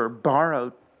 rent, or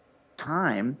borrow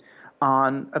time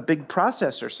on a big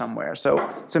processor somewhere. So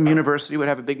some university would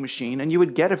have a big machine, and you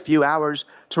would get a few hours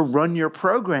to run your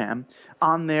program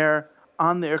on their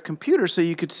computer, so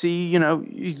you could see,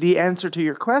 the answer to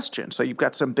your question. So you've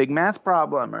got some big math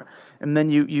problem, and then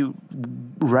you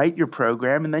write your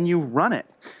program, and then you run it.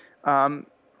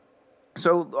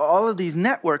 So all of these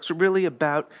networks are really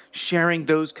about sharing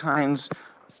those kinds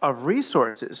of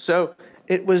resources. So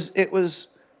it was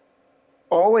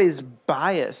always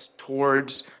biased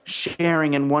towards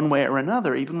sharing in one way or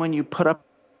another. Even when you put up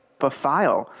a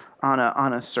file on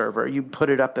a server, you put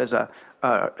it up as a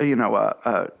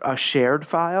shared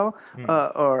file,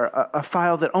 or a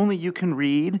file that only you can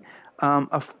read,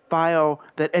 a file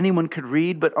that anyone could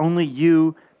read but only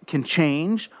you can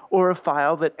change, or a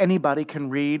file that anybody can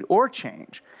read or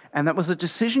change. And that was a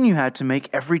decision you had to make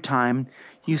every time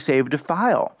you saved a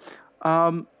file.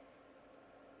 And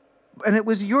it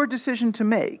was your decision to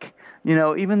make.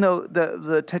 Even though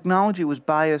the technology was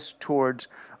biased towards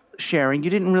sharing,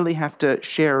 you didn't really have to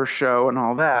share or show and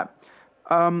all that.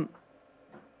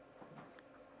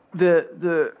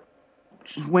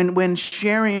 When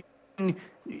sharing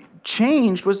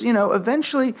changed was,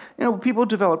 eventually, people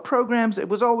developed programs. It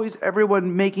was always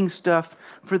everyone making stuff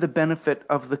for the benefit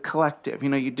of the collective.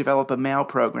 You'd develop a mail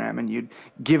program and you'd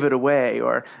give it away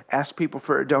or ask people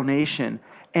for a donation.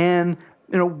 And,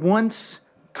 once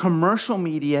commercial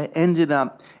media ended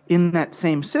up in that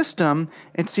same system,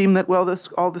 it seemed that, well,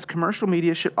 all this commercial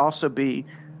media should also be,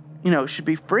 should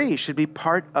be free, should be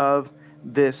part of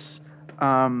this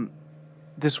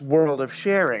this world of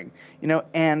sharing,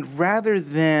 and rather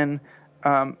than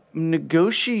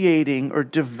negotiating or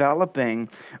developing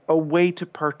a way to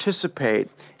participate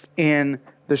in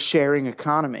the sharing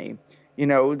economy,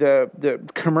 the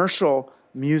commercial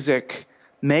music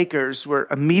makers were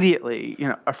immediately,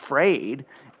 afraid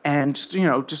and,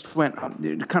 just went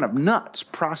kind of nuts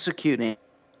prosecuting,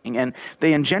 and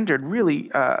they engendered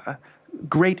really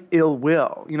great ill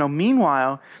will.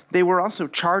 Meanwhile, they were also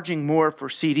charging more for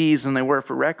CDs than they were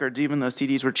for records, even though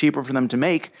CDs were cheaper for them to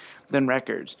make than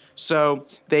records. So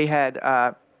they had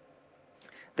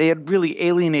really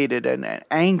alienated and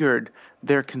angered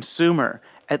their consumer.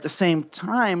 At the same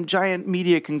time, giant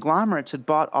media conglomerates had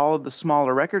bought all of the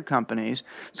smaller record companies,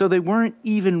 so they weren't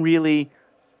even really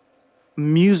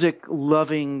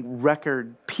music-loving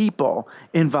record people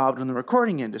involved in the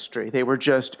recording industry. They were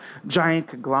just giant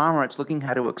conglomerates looking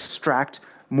how to extract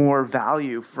more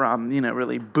value from,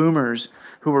 really boomers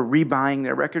who were rebuying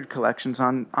their record collections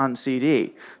on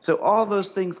CD. So all those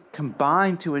things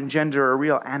combine to engender a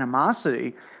real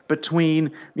animosity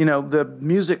between, the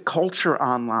music culture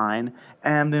online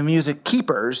and the music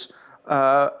keepers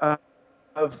of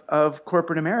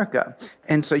corporate America.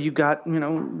 And so you got,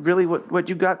 really what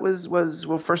you got was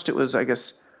well, first it was, I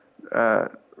guess,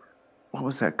 what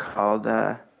was that called?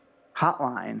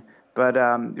 Hotline, but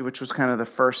which was kind of the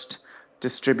first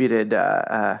distributed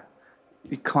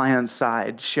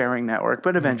client-side sharing network,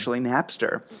 but eventually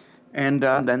Napster. And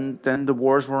then the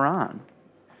wars were on.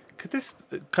 Could this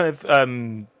kind of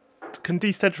can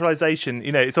decentralization?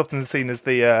 It's often seen as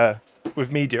the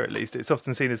with media, at least, it's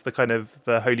often seen as the kind of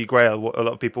the holy grail. What a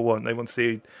lot of people want. They want to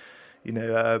see,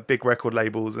 big record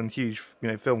labels and huge,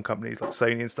 film companies like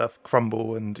Sony and stuff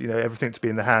crumble, and everything to be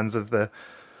in the hands of the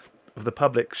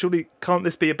public. Surely, can't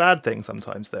this be a bad thing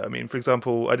sometimes? Though, I mean, for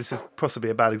example, this is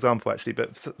possibly a bad example actually,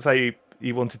 but say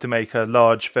you wanted to make a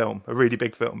large film, a really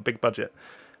big film, big budget.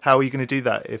 How are you going to do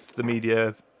that if the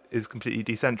media is completely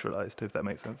decentralized? If that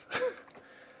makes sense.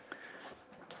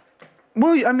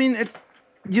 Well, I mean,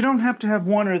 you don't have to have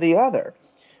one or the other.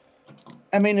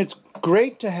 I mean, it's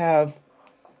great to have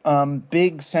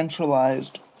big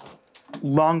centralized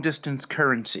long-distance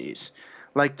currencies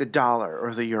like the dollar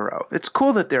or the euro. It's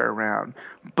cool that they're around,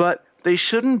 but they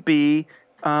shouldn't be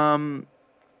around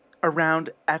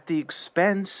at the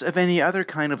expense of any other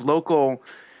kind of local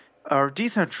or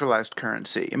decentralized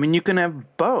currency. I mean, you can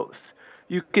have both.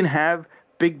 You can have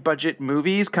big budget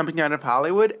movies coming out of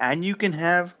Hollywood, and you can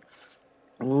have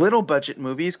little budget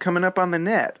movies coming up on the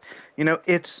net.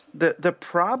 It's the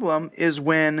problem is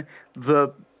when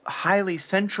the highly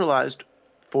centralized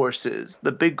forces,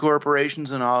 the big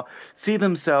corporations and all, see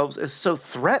themselves as so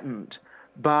threatened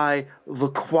by the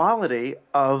quality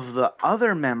of the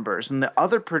other members and the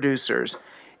other producers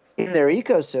in their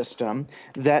ecosystem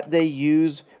that they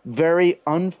use very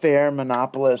unfair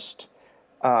monopolist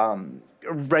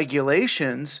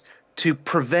regulations to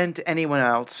prevent anyone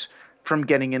else from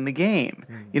getting in the game.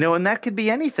 And that could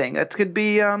be anything. That could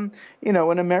be, in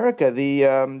America,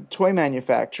 the toy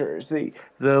manufacturers,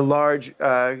 the large,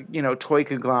 toy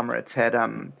conglomerates had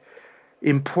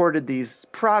imported these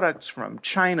products from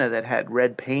China that had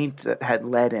red paint that had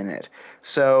lead in it.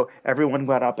 So everyone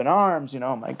got up in arms,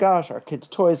 oh my gosh, our kids'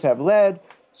 toys have lead.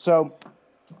 So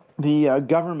the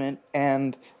government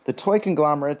and the toy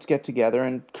conglomerates get together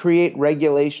and create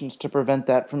regulations to prevent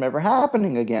that from ever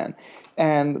happening again.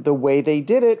 And the way they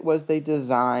did it was they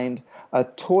designed a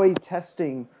toy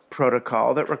testing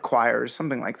protocol that requires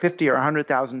something like $50,000 or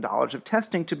 $100,000 of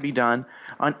testing to be done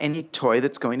on any toy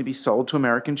that's going to be sold to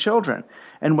American children.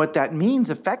 And what that means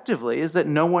effectively is that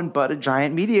no one but a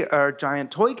giant media or giant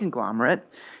toy conglomerate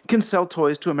can sell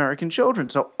toys to American children.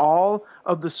 So all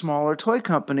of the smaller toy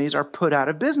companies are put out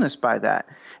of business by that.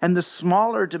 And the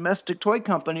smaller domestic toy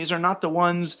companies are not the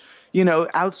ones,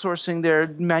 outsourcing their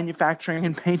manufacturing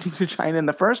and painting to China in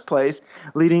the first place,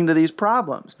 leading to these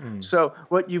problems. So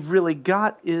what you've really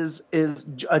got is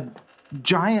a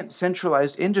giant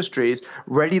centralized industries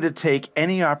ready to take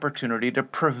any opportunity to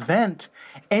prevent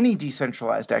any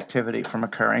decentralized activity from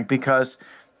occurring because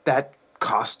that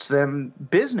costs them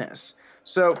business.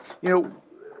 So,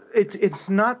 it's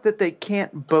not that they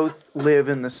can't both live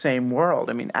in the same world.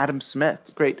 I mean, Adam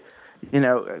Smith, great, kind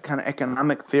of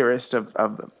economic theorist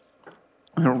of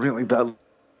really the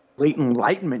late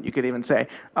Enlightenment, you could even say,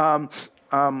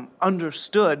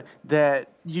 understood that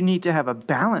you need to have a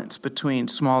balance between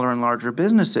smaller and larger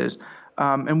businesses.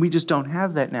 And we just don't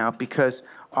have that now because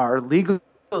our legal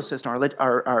system,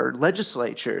 our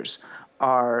legislatures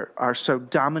are so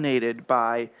dominated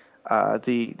by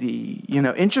the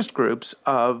interest groups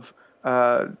of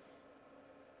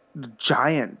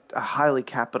giant, highly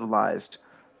capitalized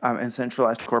and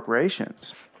centralized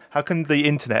corporations. How can the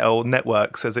internet or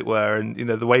networks, as it were, and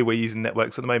the way we're using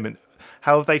networks at the moment,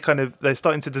 how have they they're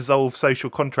starting to dissolve social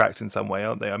contract in some way,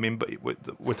 aren't they? I mean, but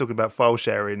we're talking about file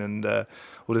sharing and all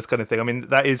this kind of thing. I mean,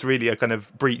 that is really a kind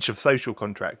of breach of social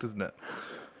contract, isn't it?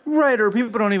 Right, or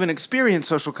people don't even experience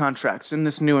social contracts in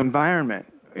this new environment.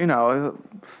 In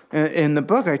the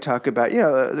book I talk about,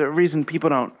 the reason people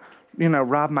don't,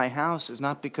 rob my house is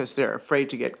not because they're afraid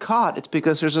to get caught. It's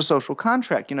because there's a social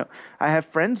contract. I have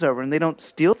friends over and they don't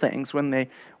steal things when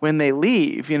they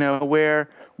leave, where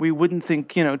we wouldn't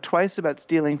think, twice about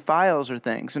stealing files or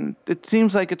things. And it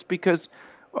seems like it's because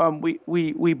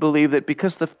we believe that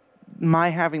because my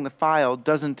having the file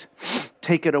doesn't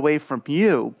take it away from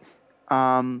you,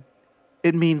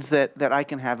 it means that I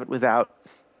can have it without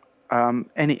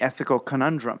any ethical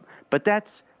conundrum. But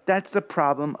that's that's the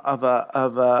problem of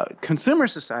a consumer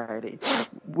society,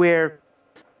 where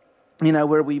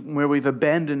we've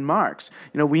abandoned Marx.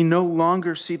 We no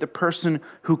longer see the person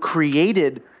who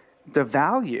created the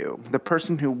value, the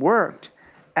person who worked,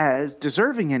 as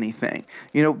deserving anything.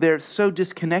 They're so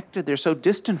disconnected, they're so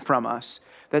distant from us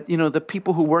that, the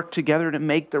people who work together to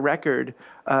make the record,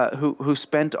 who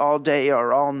spent all day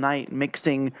or all night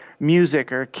mixing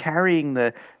music or carrying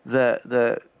the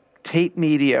tape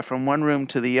media from one room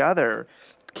to the other,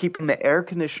 keeping the air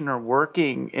conditioner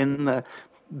working in the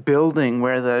building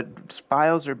where the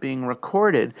files are being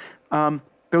recorded,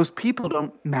 those people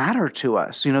don't matter to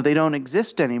us. They don't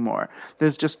exist anymore.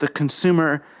 There's just the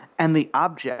consumer and the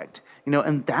object.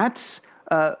 And that's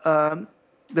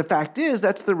the fact is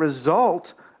that's the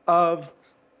result of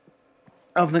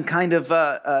the kind of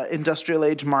industrial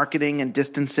age marketing and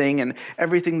distancing and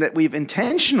everything that we've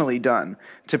intentionally done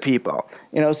to people.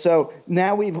 So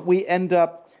now we end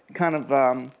up kind of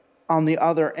on the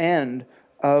other end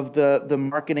of the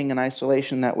marketing and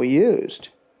isolation that we used.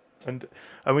 And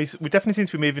we definitely seem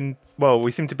to be moving. Well,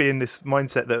 we seem to be in this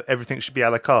mindset that everything should be a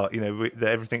la carte. That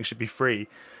everything should be free.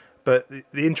 But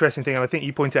the interesting thing, and I think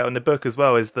you point out in the book as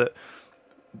well, is that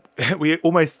we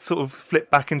almost sort of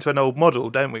flip back into an old model,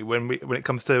 don't we? When it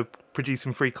comes to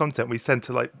producing free content, we tend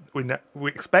to we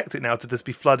expect it now to just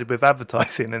be flooded with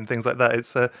advertising and things like that.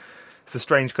 It's a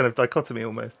strange kind of dichotomy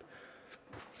almost.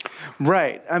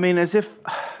 Right. I mean, as if.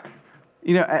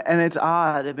 And it's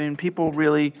odd. I mean, people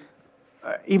really,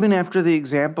 even after the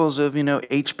examples of,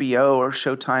 HBO or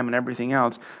Showtime and everything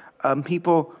else,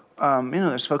 people,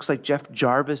 there's folks like Jeff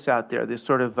Jarvis out there, this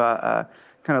sort of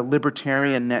kind of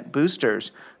libertarian net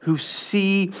boosters who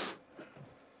see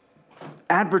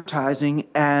advertising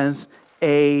as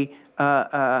an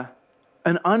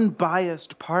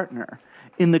unbiased partner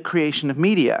in the creation of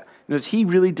media. He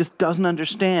really just doesn't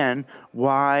understand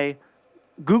why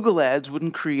Google Ads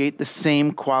wouldn't create the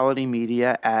same quality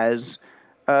media as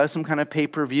some kind of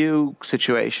pay-per-view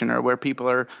situation, or where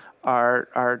people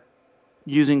are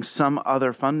using some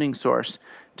other funding source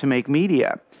to make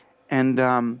media.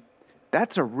 And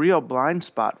that's a real blind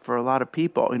spot for a lot of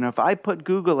people. If I put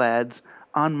Google Ads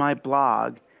on my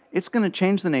blog, it's going to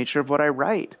change the nature of what I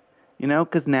write,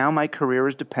 because now my career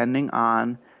is depending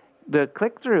on the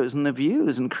click-throughs and the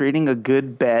views and creating a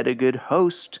good bed, a good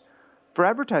host for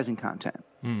advertising content.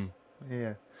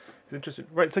 Yeah, it's interesting.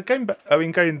 Right, so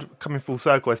coming full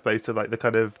circle, I suppose, to the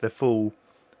kind of the full,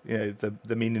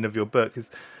 the meaning of your book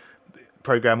is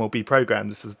program or be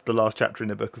programmed. This is the last chapter in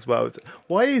the book as well.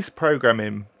 Why is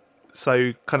programming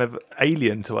so kind of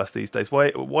alien to us these days?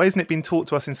 Why isn't it being taught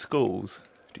to us in schools,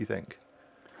 do you think?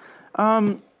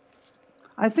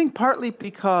 I think partly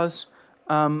because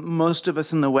most of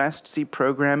us in the West see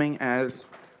programming as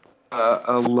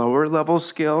a lower level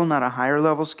skill, not a higher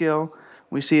level skill.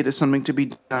 We see it as something to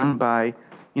be done by,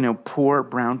 poor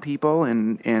brown people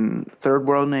in third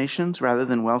world nations rather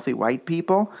than wealthy white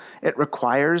people. It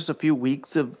requires a few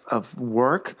weeks of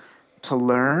work to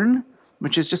learn,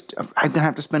 which is just, I'm going to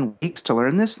have to spend weeks to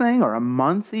learn this thing, or a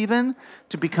month even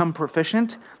to become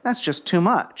proficient. That's just too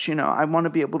much. I want to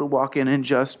be able to walk in and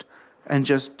just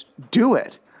do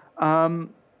it.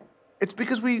 It's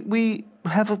because we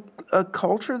have a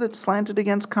culture that's slanted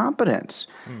against competence.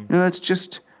 That's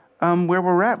just where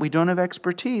we're at. We don't have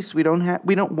expertise. We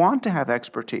don't want to have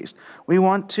expertise. We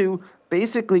want to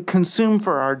basically consume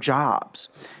for our jobs.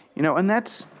 And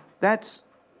that's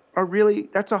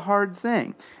a hard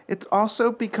thing. It's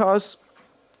also because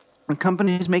the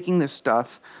companies making this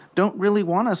stuff don't really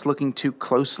want us looking too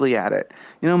closely at it.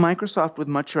 Microsoft would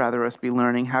much rather us be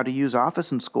learning how to use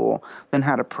Office in school than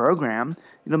how to program.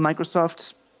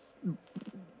 Microsoft's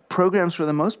programs for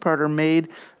the most part are made,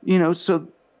 so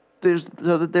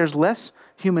that there's less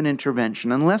human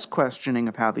intervention and less questioning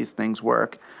of how these things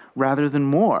work rather than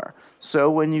more. So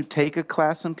when you take a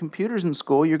class on computers in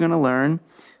school, you're going to learn,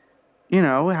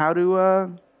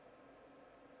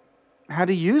 how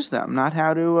to use them, not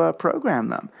how to program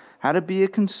them, how to be a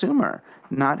consumer,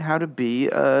 not how to be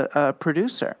a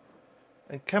producer.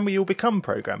 And can we all become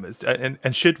programmers?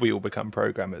 And should we all become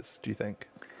programmers, do you think?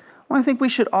 Well, I think we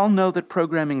should all know that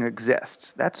programming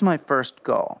exists. That's my first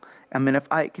goal. I mean, if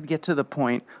I could get to the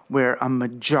point where a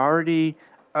majority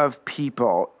of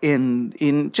people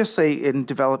in just say in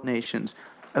developed nations,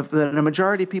 that a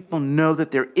majority of people know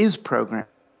that there is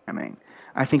programming,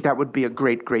 I think that would be a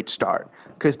great, great start,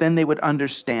 because then they would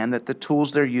understand that the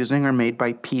tools they're using are made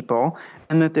by people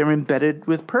and that they're embedded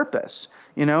with purpose.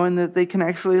 and that they can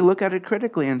actually look at it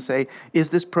critically and say, is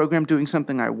this program doing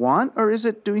something I want, or is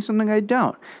it doing something I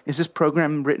don't? Is this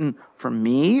program written for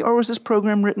me, or was this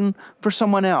program written for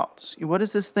someone else? What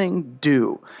does this thing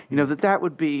do? That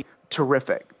would be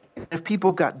terrific. If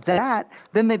people got that,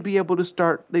 then they'd be able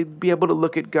to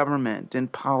look at government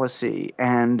and policy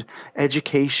and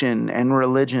education and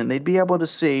religion. They'd be able to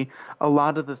see a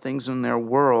lot of the things in their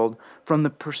world from the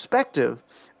perspective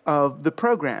of the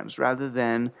programs rather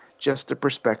than just the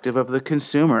perspective of the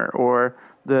consumer or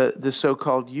the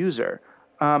so-called user.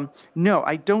 No,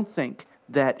 I don't think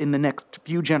that in the next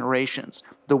few generations,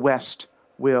 the West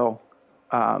will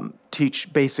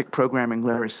teach basic programming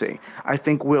literacy. I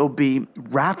think we'll be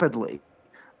rapidly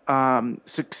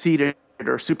succeeded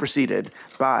or superseded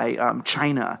by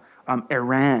China,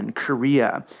 Iran,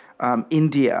 Korea,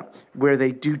 India, where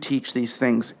they do teach these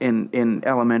things in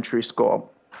elementary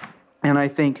school. And I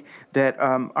think that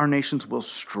our nations will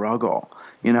struggle,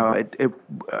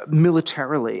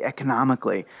 militarily,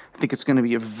 economically. I think it's going to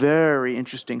be a very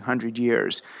interesting 100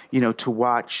 years, to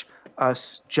watch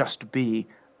us just be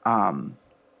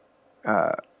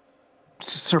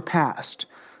surpassed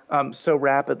so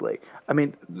rapidly. I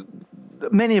mean,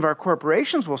 many of our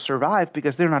corporations will survive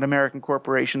because they're not American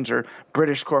corporations or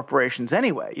British corporations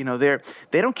anyway.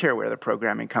 They don't care where the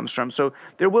programming comes from. So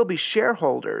there will be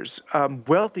shareholders,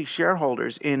 wealthy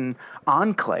shareholders in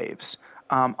enclaves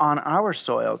on our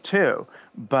soil too.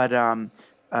 But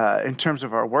in terms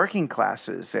of our working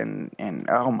classes and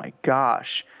oh my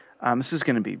gosh, this is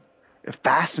going to be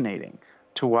fascinating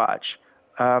to watch.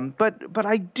 But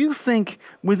I do think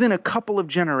within a couple of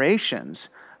generations,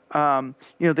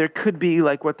 there could be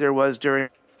like what there was during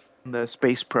the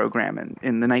space program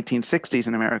in the 1960s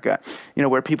in America,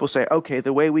 where people say, okay,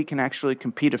 the way we can actually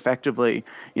compete effectively,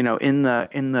 in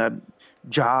the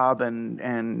job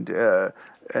and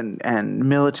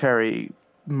military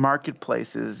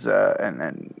marketplaces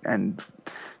and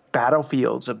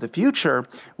battlefields of the future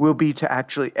will be to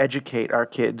actually educate our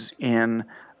kids in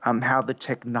how the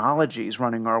technologies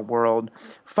running our world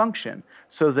function,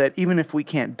 so that even if we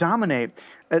can't dominate,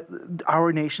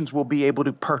 our nations will be able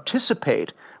to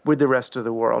participate with the rest of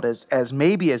the world as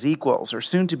maybe as equals or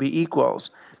soon to be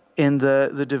equals in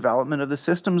the development of the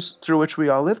systems through which we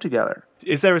all live together.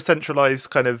 Is there a centralized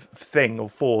kind of thing or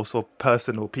force or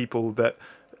person or people that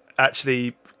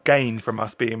actually gain from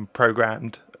us being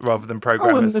programmed rather than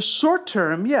programmers? Oh, in the short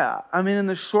term, yeah. I mean, in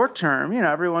the short term,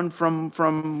 everyone from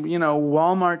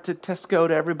Walmart to Tesco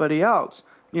to everybody else,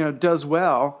 does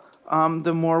well.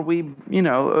 The more we,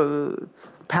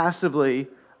 passively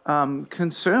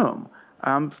consume,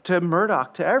 to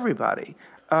Murdoch, to everybody.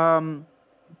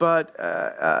 But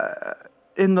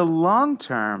in the long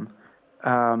term,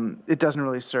 it doesn't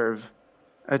really serve.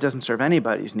 It doesn't serve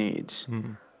anybody's needs.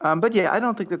 Mm-hmm. But yeah, I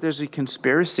don't think that there's a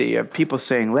conspiracy of people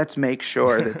saying, let's make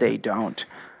sure that they don't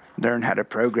learn how to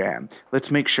program.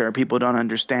 Let's make sure people don't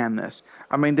understand this.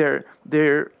 I mean, there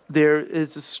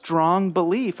is a strong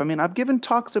belief. I mean, I've given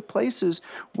talks at places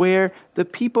where the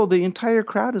entire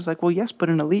crowd is like, well, yes, but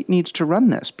an elite needs to run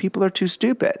this. People are too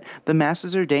stupid. The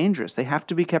masses are dangerous. They have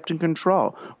to be kept in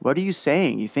control. What are you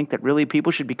saying? You think that really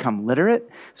people should become literate?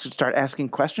 Should start asking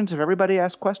questions? If everybody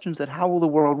asks questions, then how will the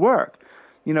world work?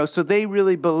 So they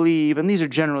really believe, and these are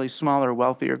generally smaller,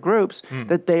 wealthier groups,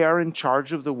 that they are in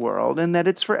charge of the world and that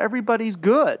it's for everybody's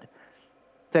good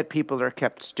that people are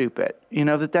kept stupid.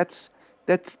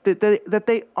 That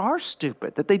they are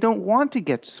stupid, that they don't want to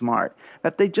get smart,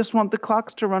 that they just want the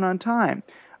clocks to run on time.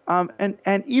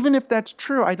 And even if that's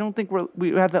true, I don't think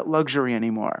we have that luxury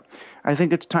anymore. I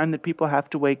think it's time that people have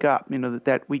to wake up,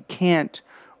 that we can't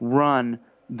run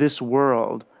this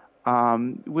world by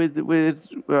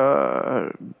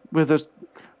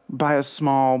a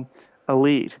small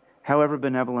elite, however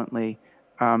benevolently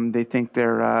they think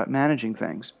they're managing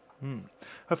things.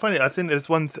 I find it. I think there's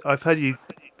one. I've heard you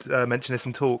mention this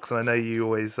in talks, and I know you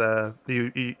always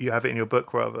you have it in your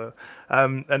book rather,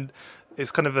 and it's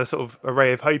kind of a sort of a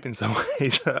ray of hope in some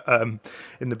ways.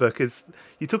 In the book, is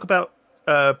you talk about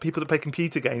people that play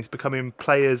computer games becoming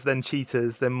players, then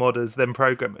cheaters, then modders, then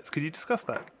programmers. Could you discuss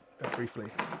that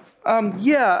briefly?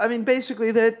 Yeah, I mean,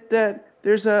 basically that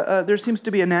there seems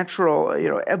to be a natural,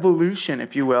 evolution,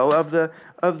 if you will, of the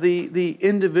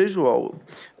individual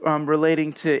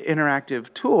relating to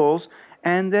interactive tools,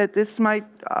 and that this might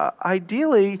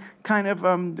ideally kind of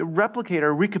replicate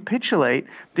or recapitulate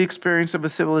the experience of a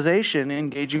civilization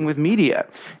engaging with media.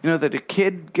 That a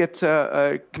kid gets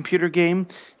a computer game,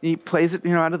 he plays it,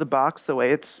 out of the box the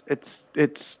way it's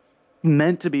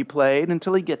meant to be played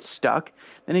until he gets stuck.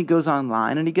 Then he goes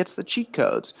online and he gets the cheat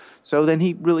codes. So then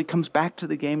he really comes back to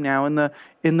the game now in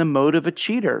the mode of a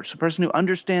cheater. So a person who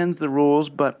understands the rules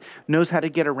but knows how to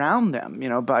get around them,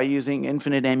 by using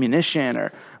infinite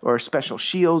ammunition or special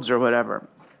shields or whatever.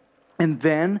 And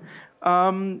then,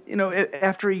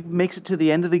 after he makes it to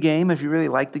the end of the game, if you really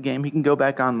like the game, he can go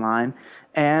back online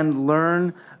and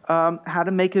learn how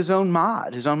to make his own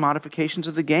modifications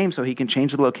of the game, so he can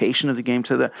change the location of the game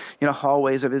to the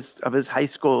hallways of his high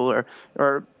school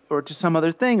or to some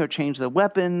other thing, or change the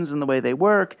weapons and the way they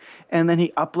work. And then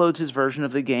he uploads his version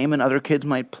of the game, and other kids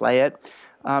might play it.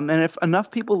 And if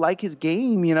enough people like his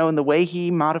game, and the way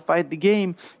he modified the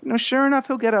game, sure enough,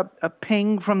 he'll get a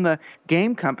ping from the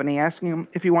game company asking him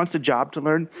if he wants a job to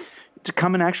learn to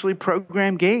come and actually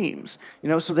program games.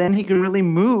 So then he can really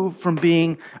move from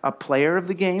being a player of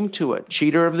the game to a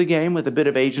cheater of the game with a bit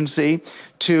of agency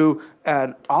to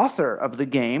an author of the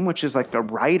game, which is like a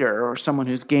writer or someone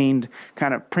who's gained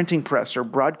kind of printing press or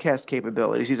broadcast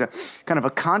capabilities. He's a kind of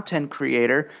a content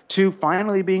creator to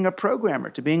finally being a programmer,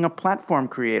 to being a platform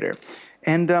creator.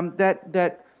 And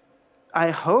that I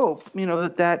hope,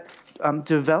 that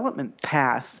development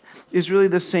path is really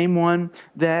the same one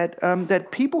that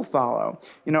people follow,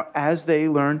 as they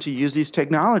learn to use these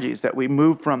technologies, that we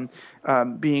move from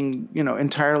being,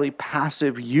 entirely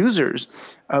passive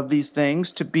users of these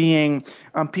things to being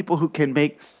people who can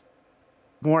make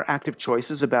more active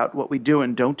choices about what we do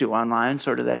and don't do online,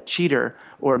 sort of that cheater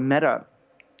or meta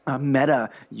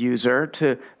user,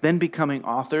 to then becoming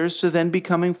authors, to then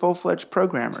becoming full-fledged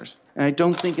programmers. And I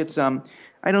don't think it's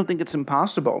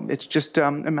impossible. It's just a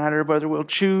matter of whether we'll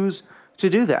choose to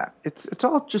do that. It's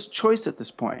all just choice at this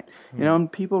point.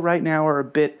 And people right now are a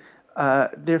bit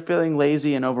they're feeling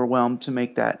lazy and overwhelmed to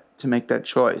make that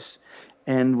choice.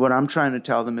 And what I'm trying to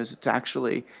tell them is it's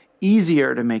actually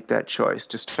easier to make that choice,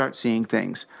 to start seeing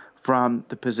things from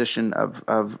the position of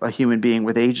a human being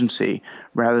with agency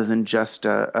rather than just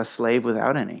a slave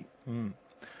without any.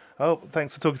 Oh,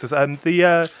 thanks for talking to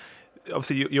us.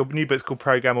 Obviously, your new book's called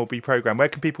Program or Be Programmed. Where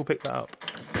can people pick that up?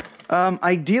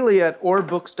 Ideally at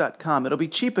orbooks.com. It'll be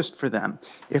cheapest for them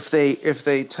if they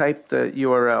type the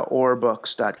URL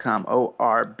orbooks.com,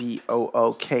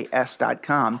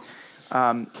 ORBOOKS.com,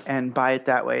 and buy it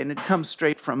that way. And it comes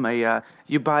straight from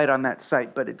you buy it on that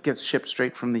site, but it gets shipped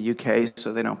straight from the UK,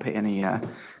 so they don't pay any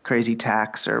crazy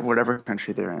tax or whatever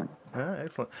country they're in. Ah,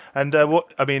 excellent. And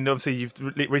obviously you've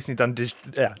recently done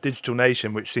Digital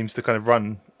Nation, which seems to kind of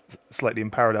run slightly in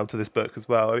parallel to this book as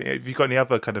well. Have you got any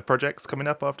other kind of projects coming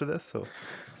up after this? Or?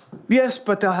 Yes,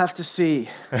 but they'll have to see.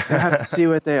 They'll have to see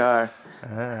what they are.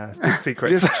 Big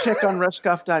secrets. Just check on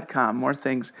rushkoff.com. More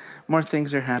things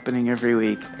are happening every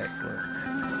week. Excellent.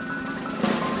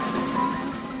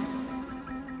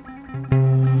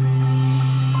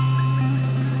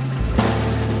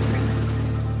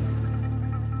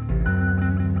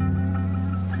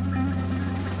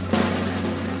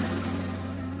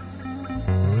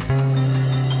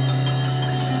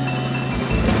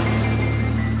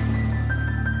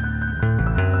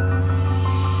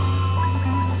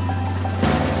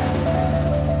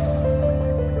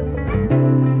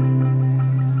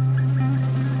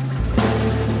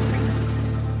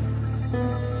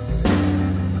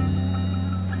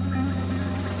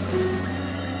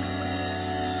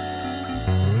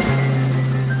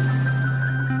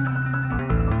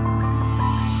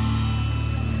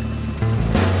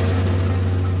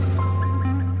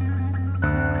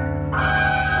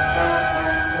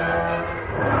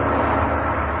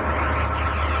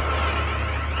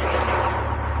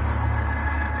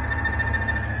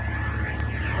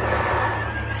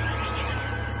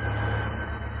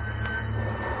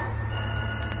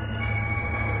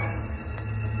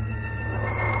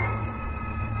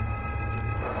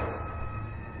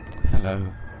 Hello,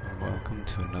 and welcome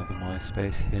to another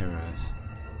MySpace Heroes.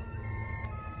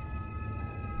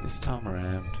 This time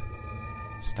around,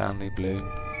 Stanley Bloom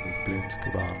with Bloom's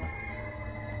Cabana,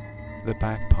 The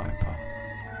Bagpiper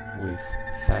with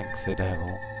Thanks a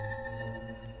Devil,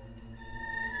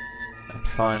 and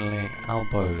finally Al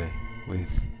Bowley with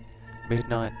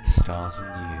Midnight, the Stars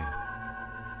and You.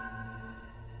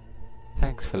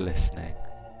 Thanks for listening.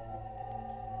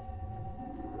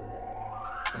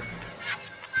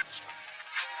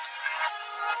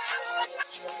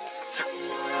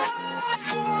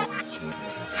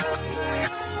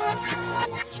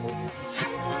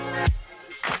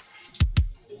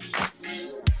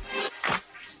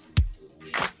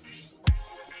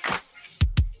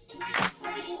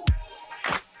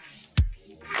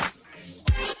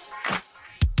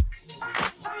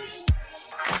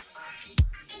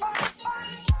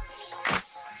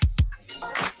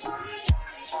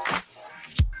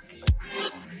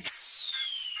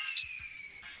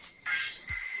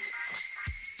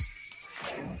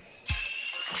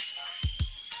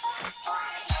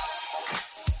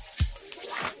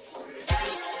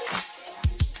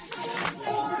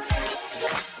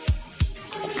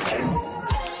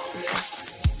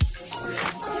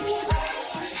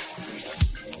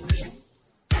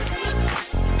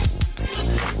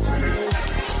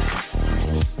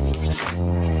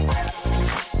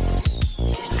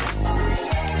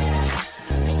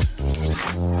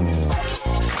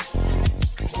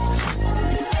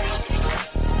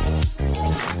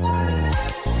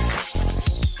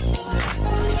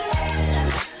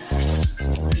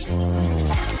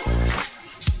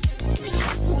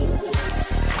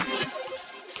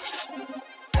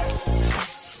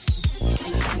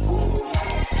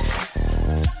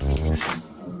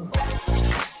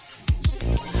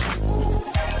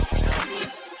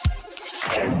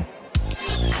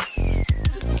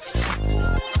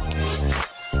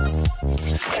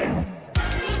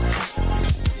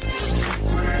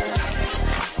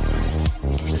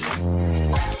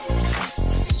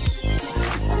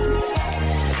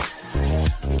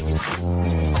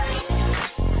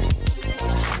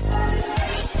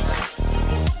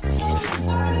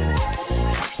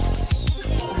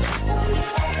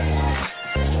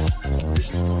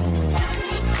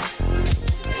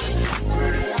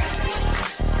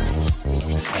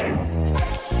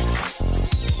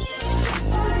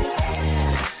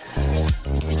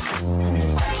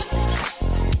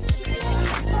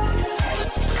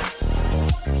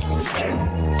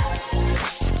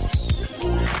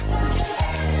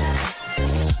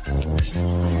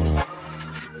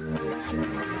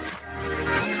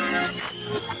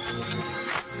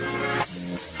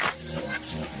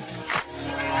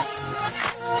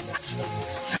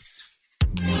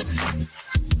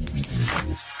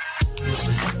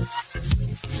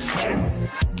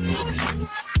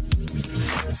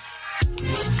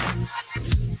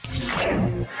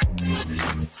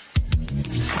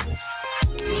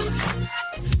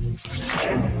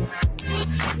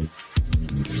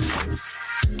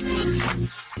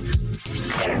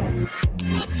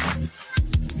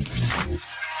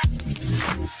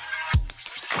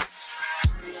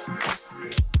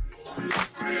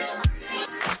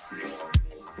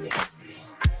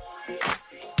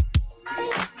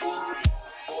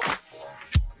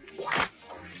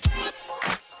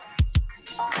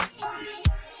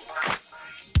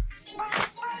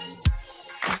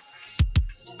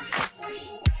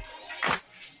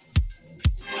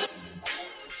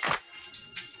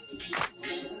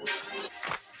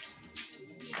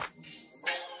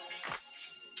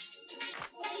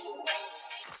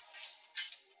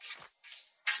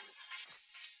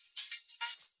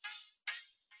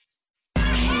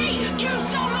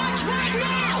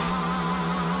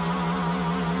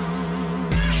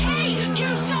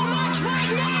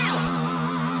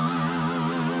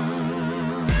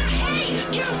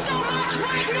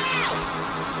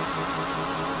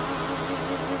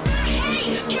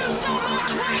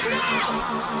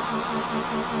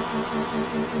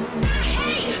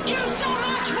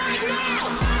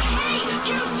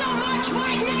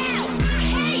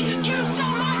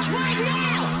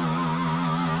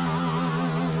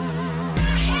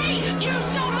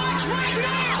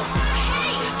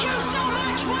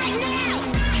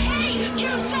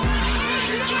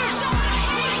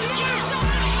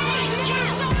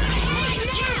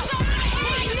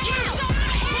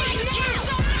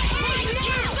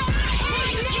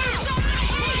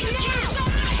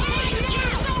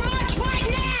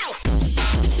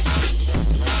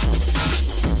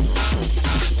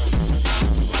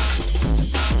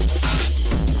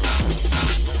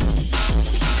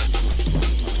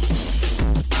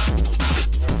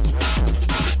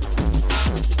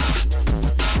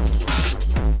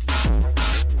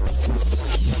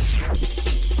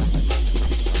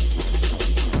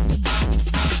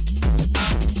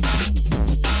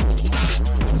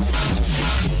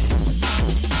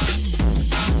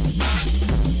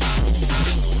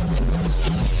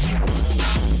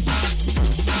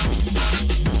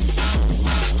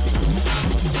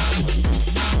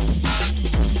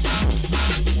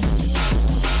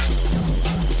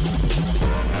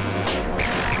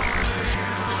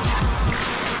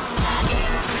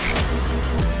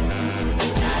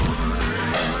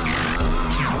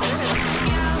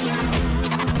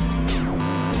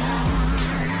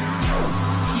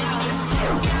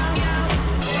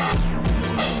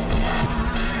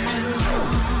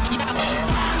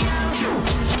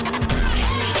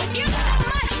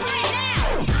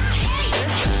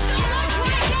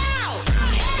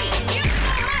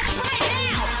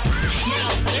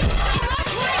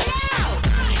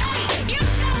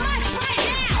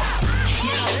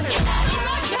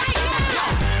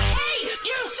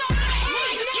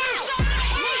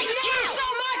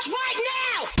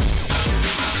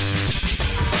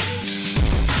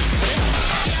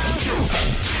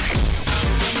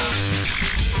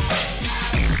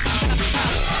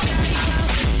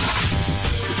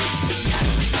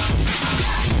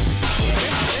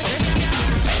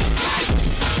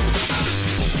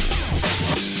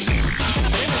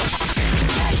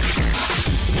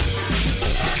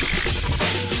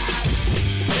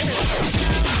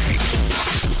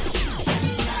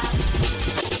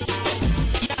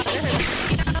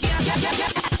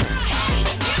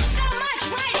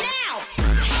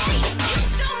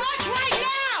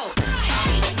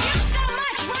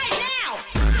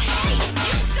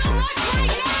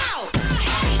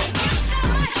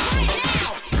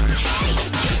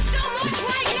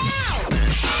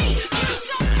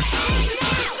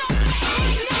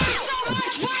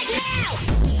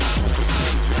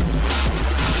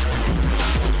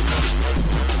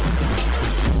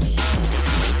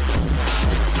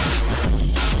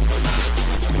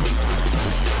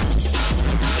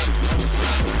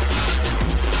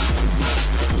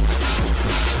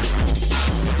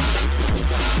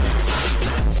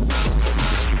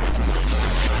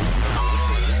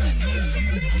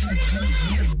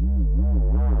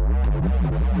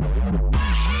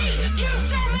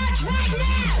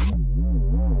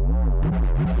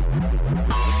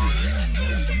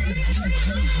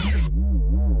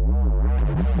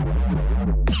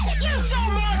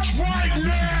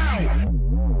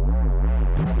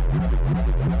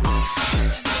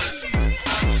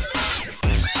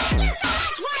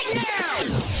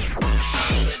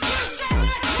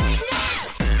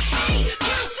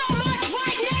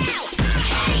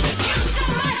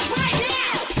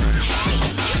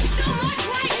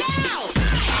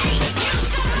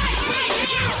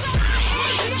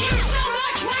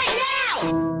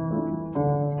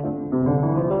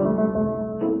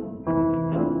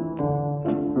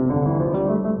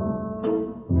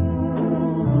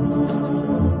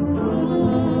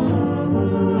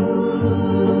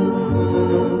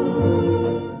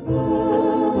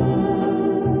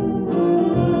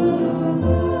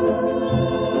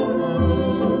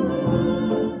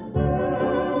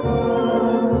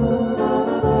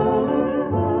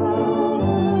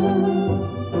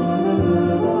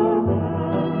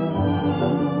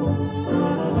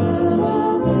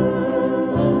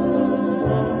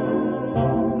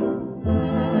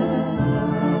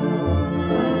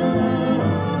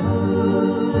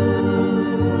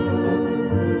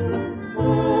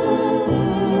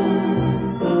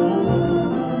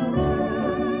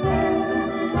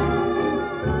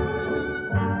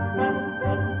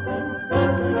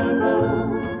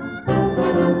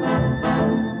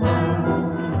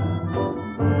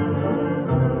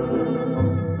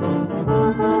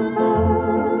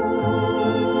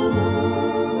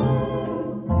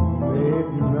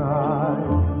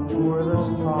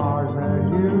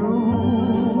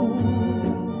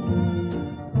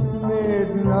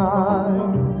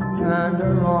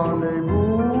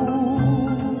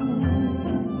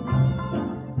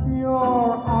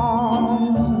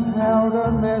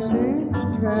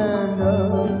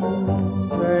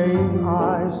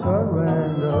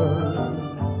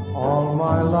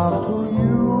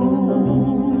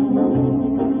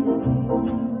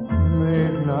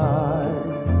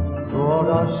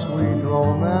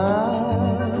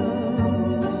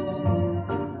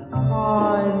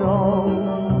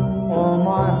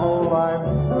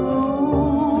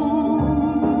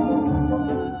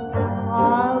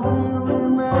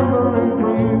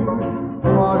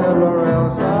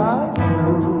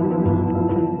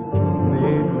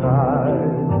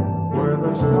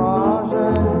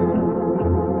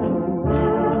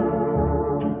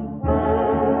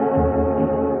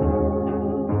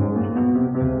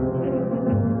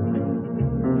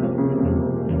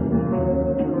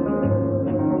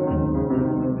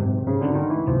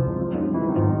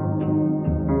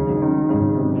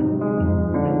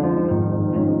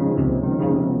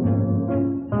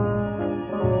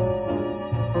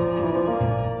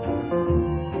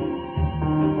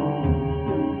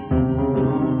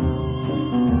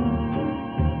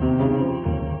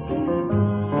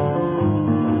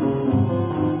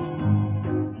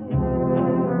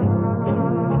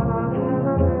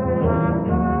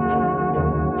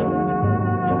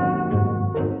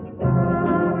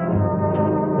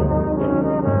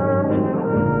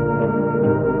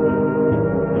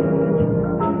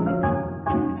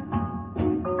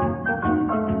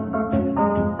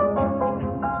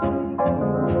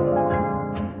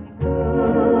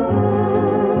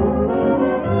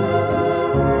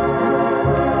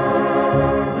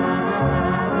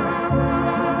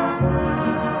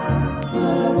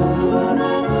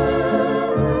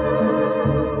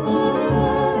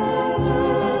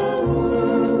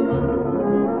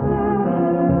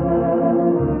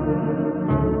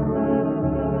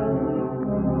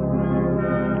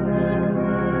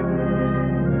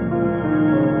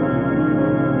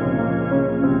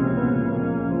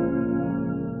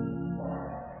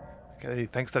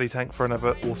 Thanks, Daddy Tank, for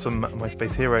another awesome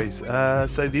MySpace Heroes.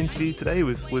 So the interview today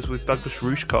was with Douglas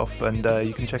Rushkoff, and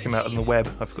you can check him out on the web.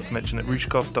 I forgot to mention it,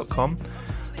 rushkoff.com.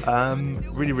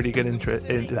 Really good,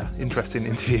 interesting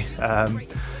interview.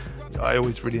 I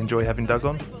always really enjoy having Doug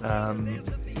on.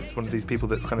 He's one of these people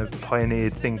that's kind of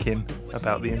pioneered thinking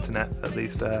about the internet, at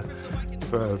least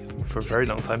for a very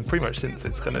long time, pretty much since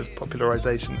its kind of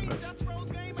popularisation. It's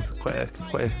quite a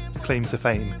claim to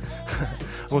fame.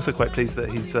 I'm also quite pleased that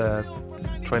he's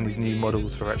trying these new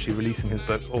models for actually releasing his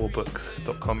book,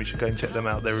 allbooks.com. You should go and check them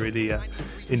out. They're really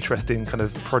interesting kind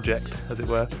of project, as it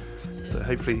were. So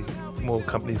hopefully more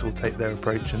companies will take their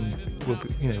approach, and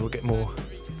we'll get more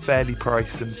fairly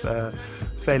priced and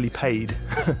fairly paid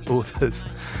authors.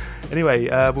 Anyway,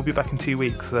 we'll be back in 2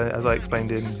 weeks, as I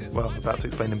explained about to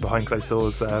explain in Behind Closed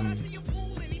Doors.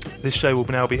 This show will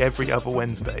now be every other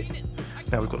Wednesday.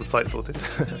 Now we've got the site sorted.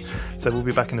 So we'll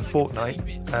be back in a fortnight,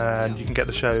 and you can get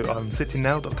the show on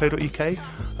sittingnow.co.uk,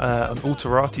 on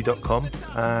alterati.com,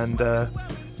 and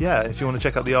if you want to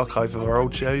check out the archive of our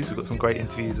old shows, we've got some great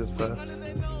interviews of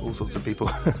all sorts of people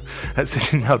at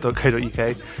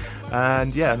sittingnow.co.uk.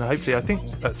 And yeah, and hopefully, I think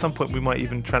at some point we might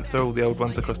even transfer all the old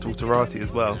ones across to Autorati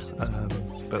as well.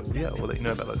 But yeah, we'll let you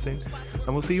know about that soon.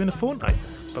 And we'll see you in a fortnight.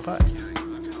 Bye bye.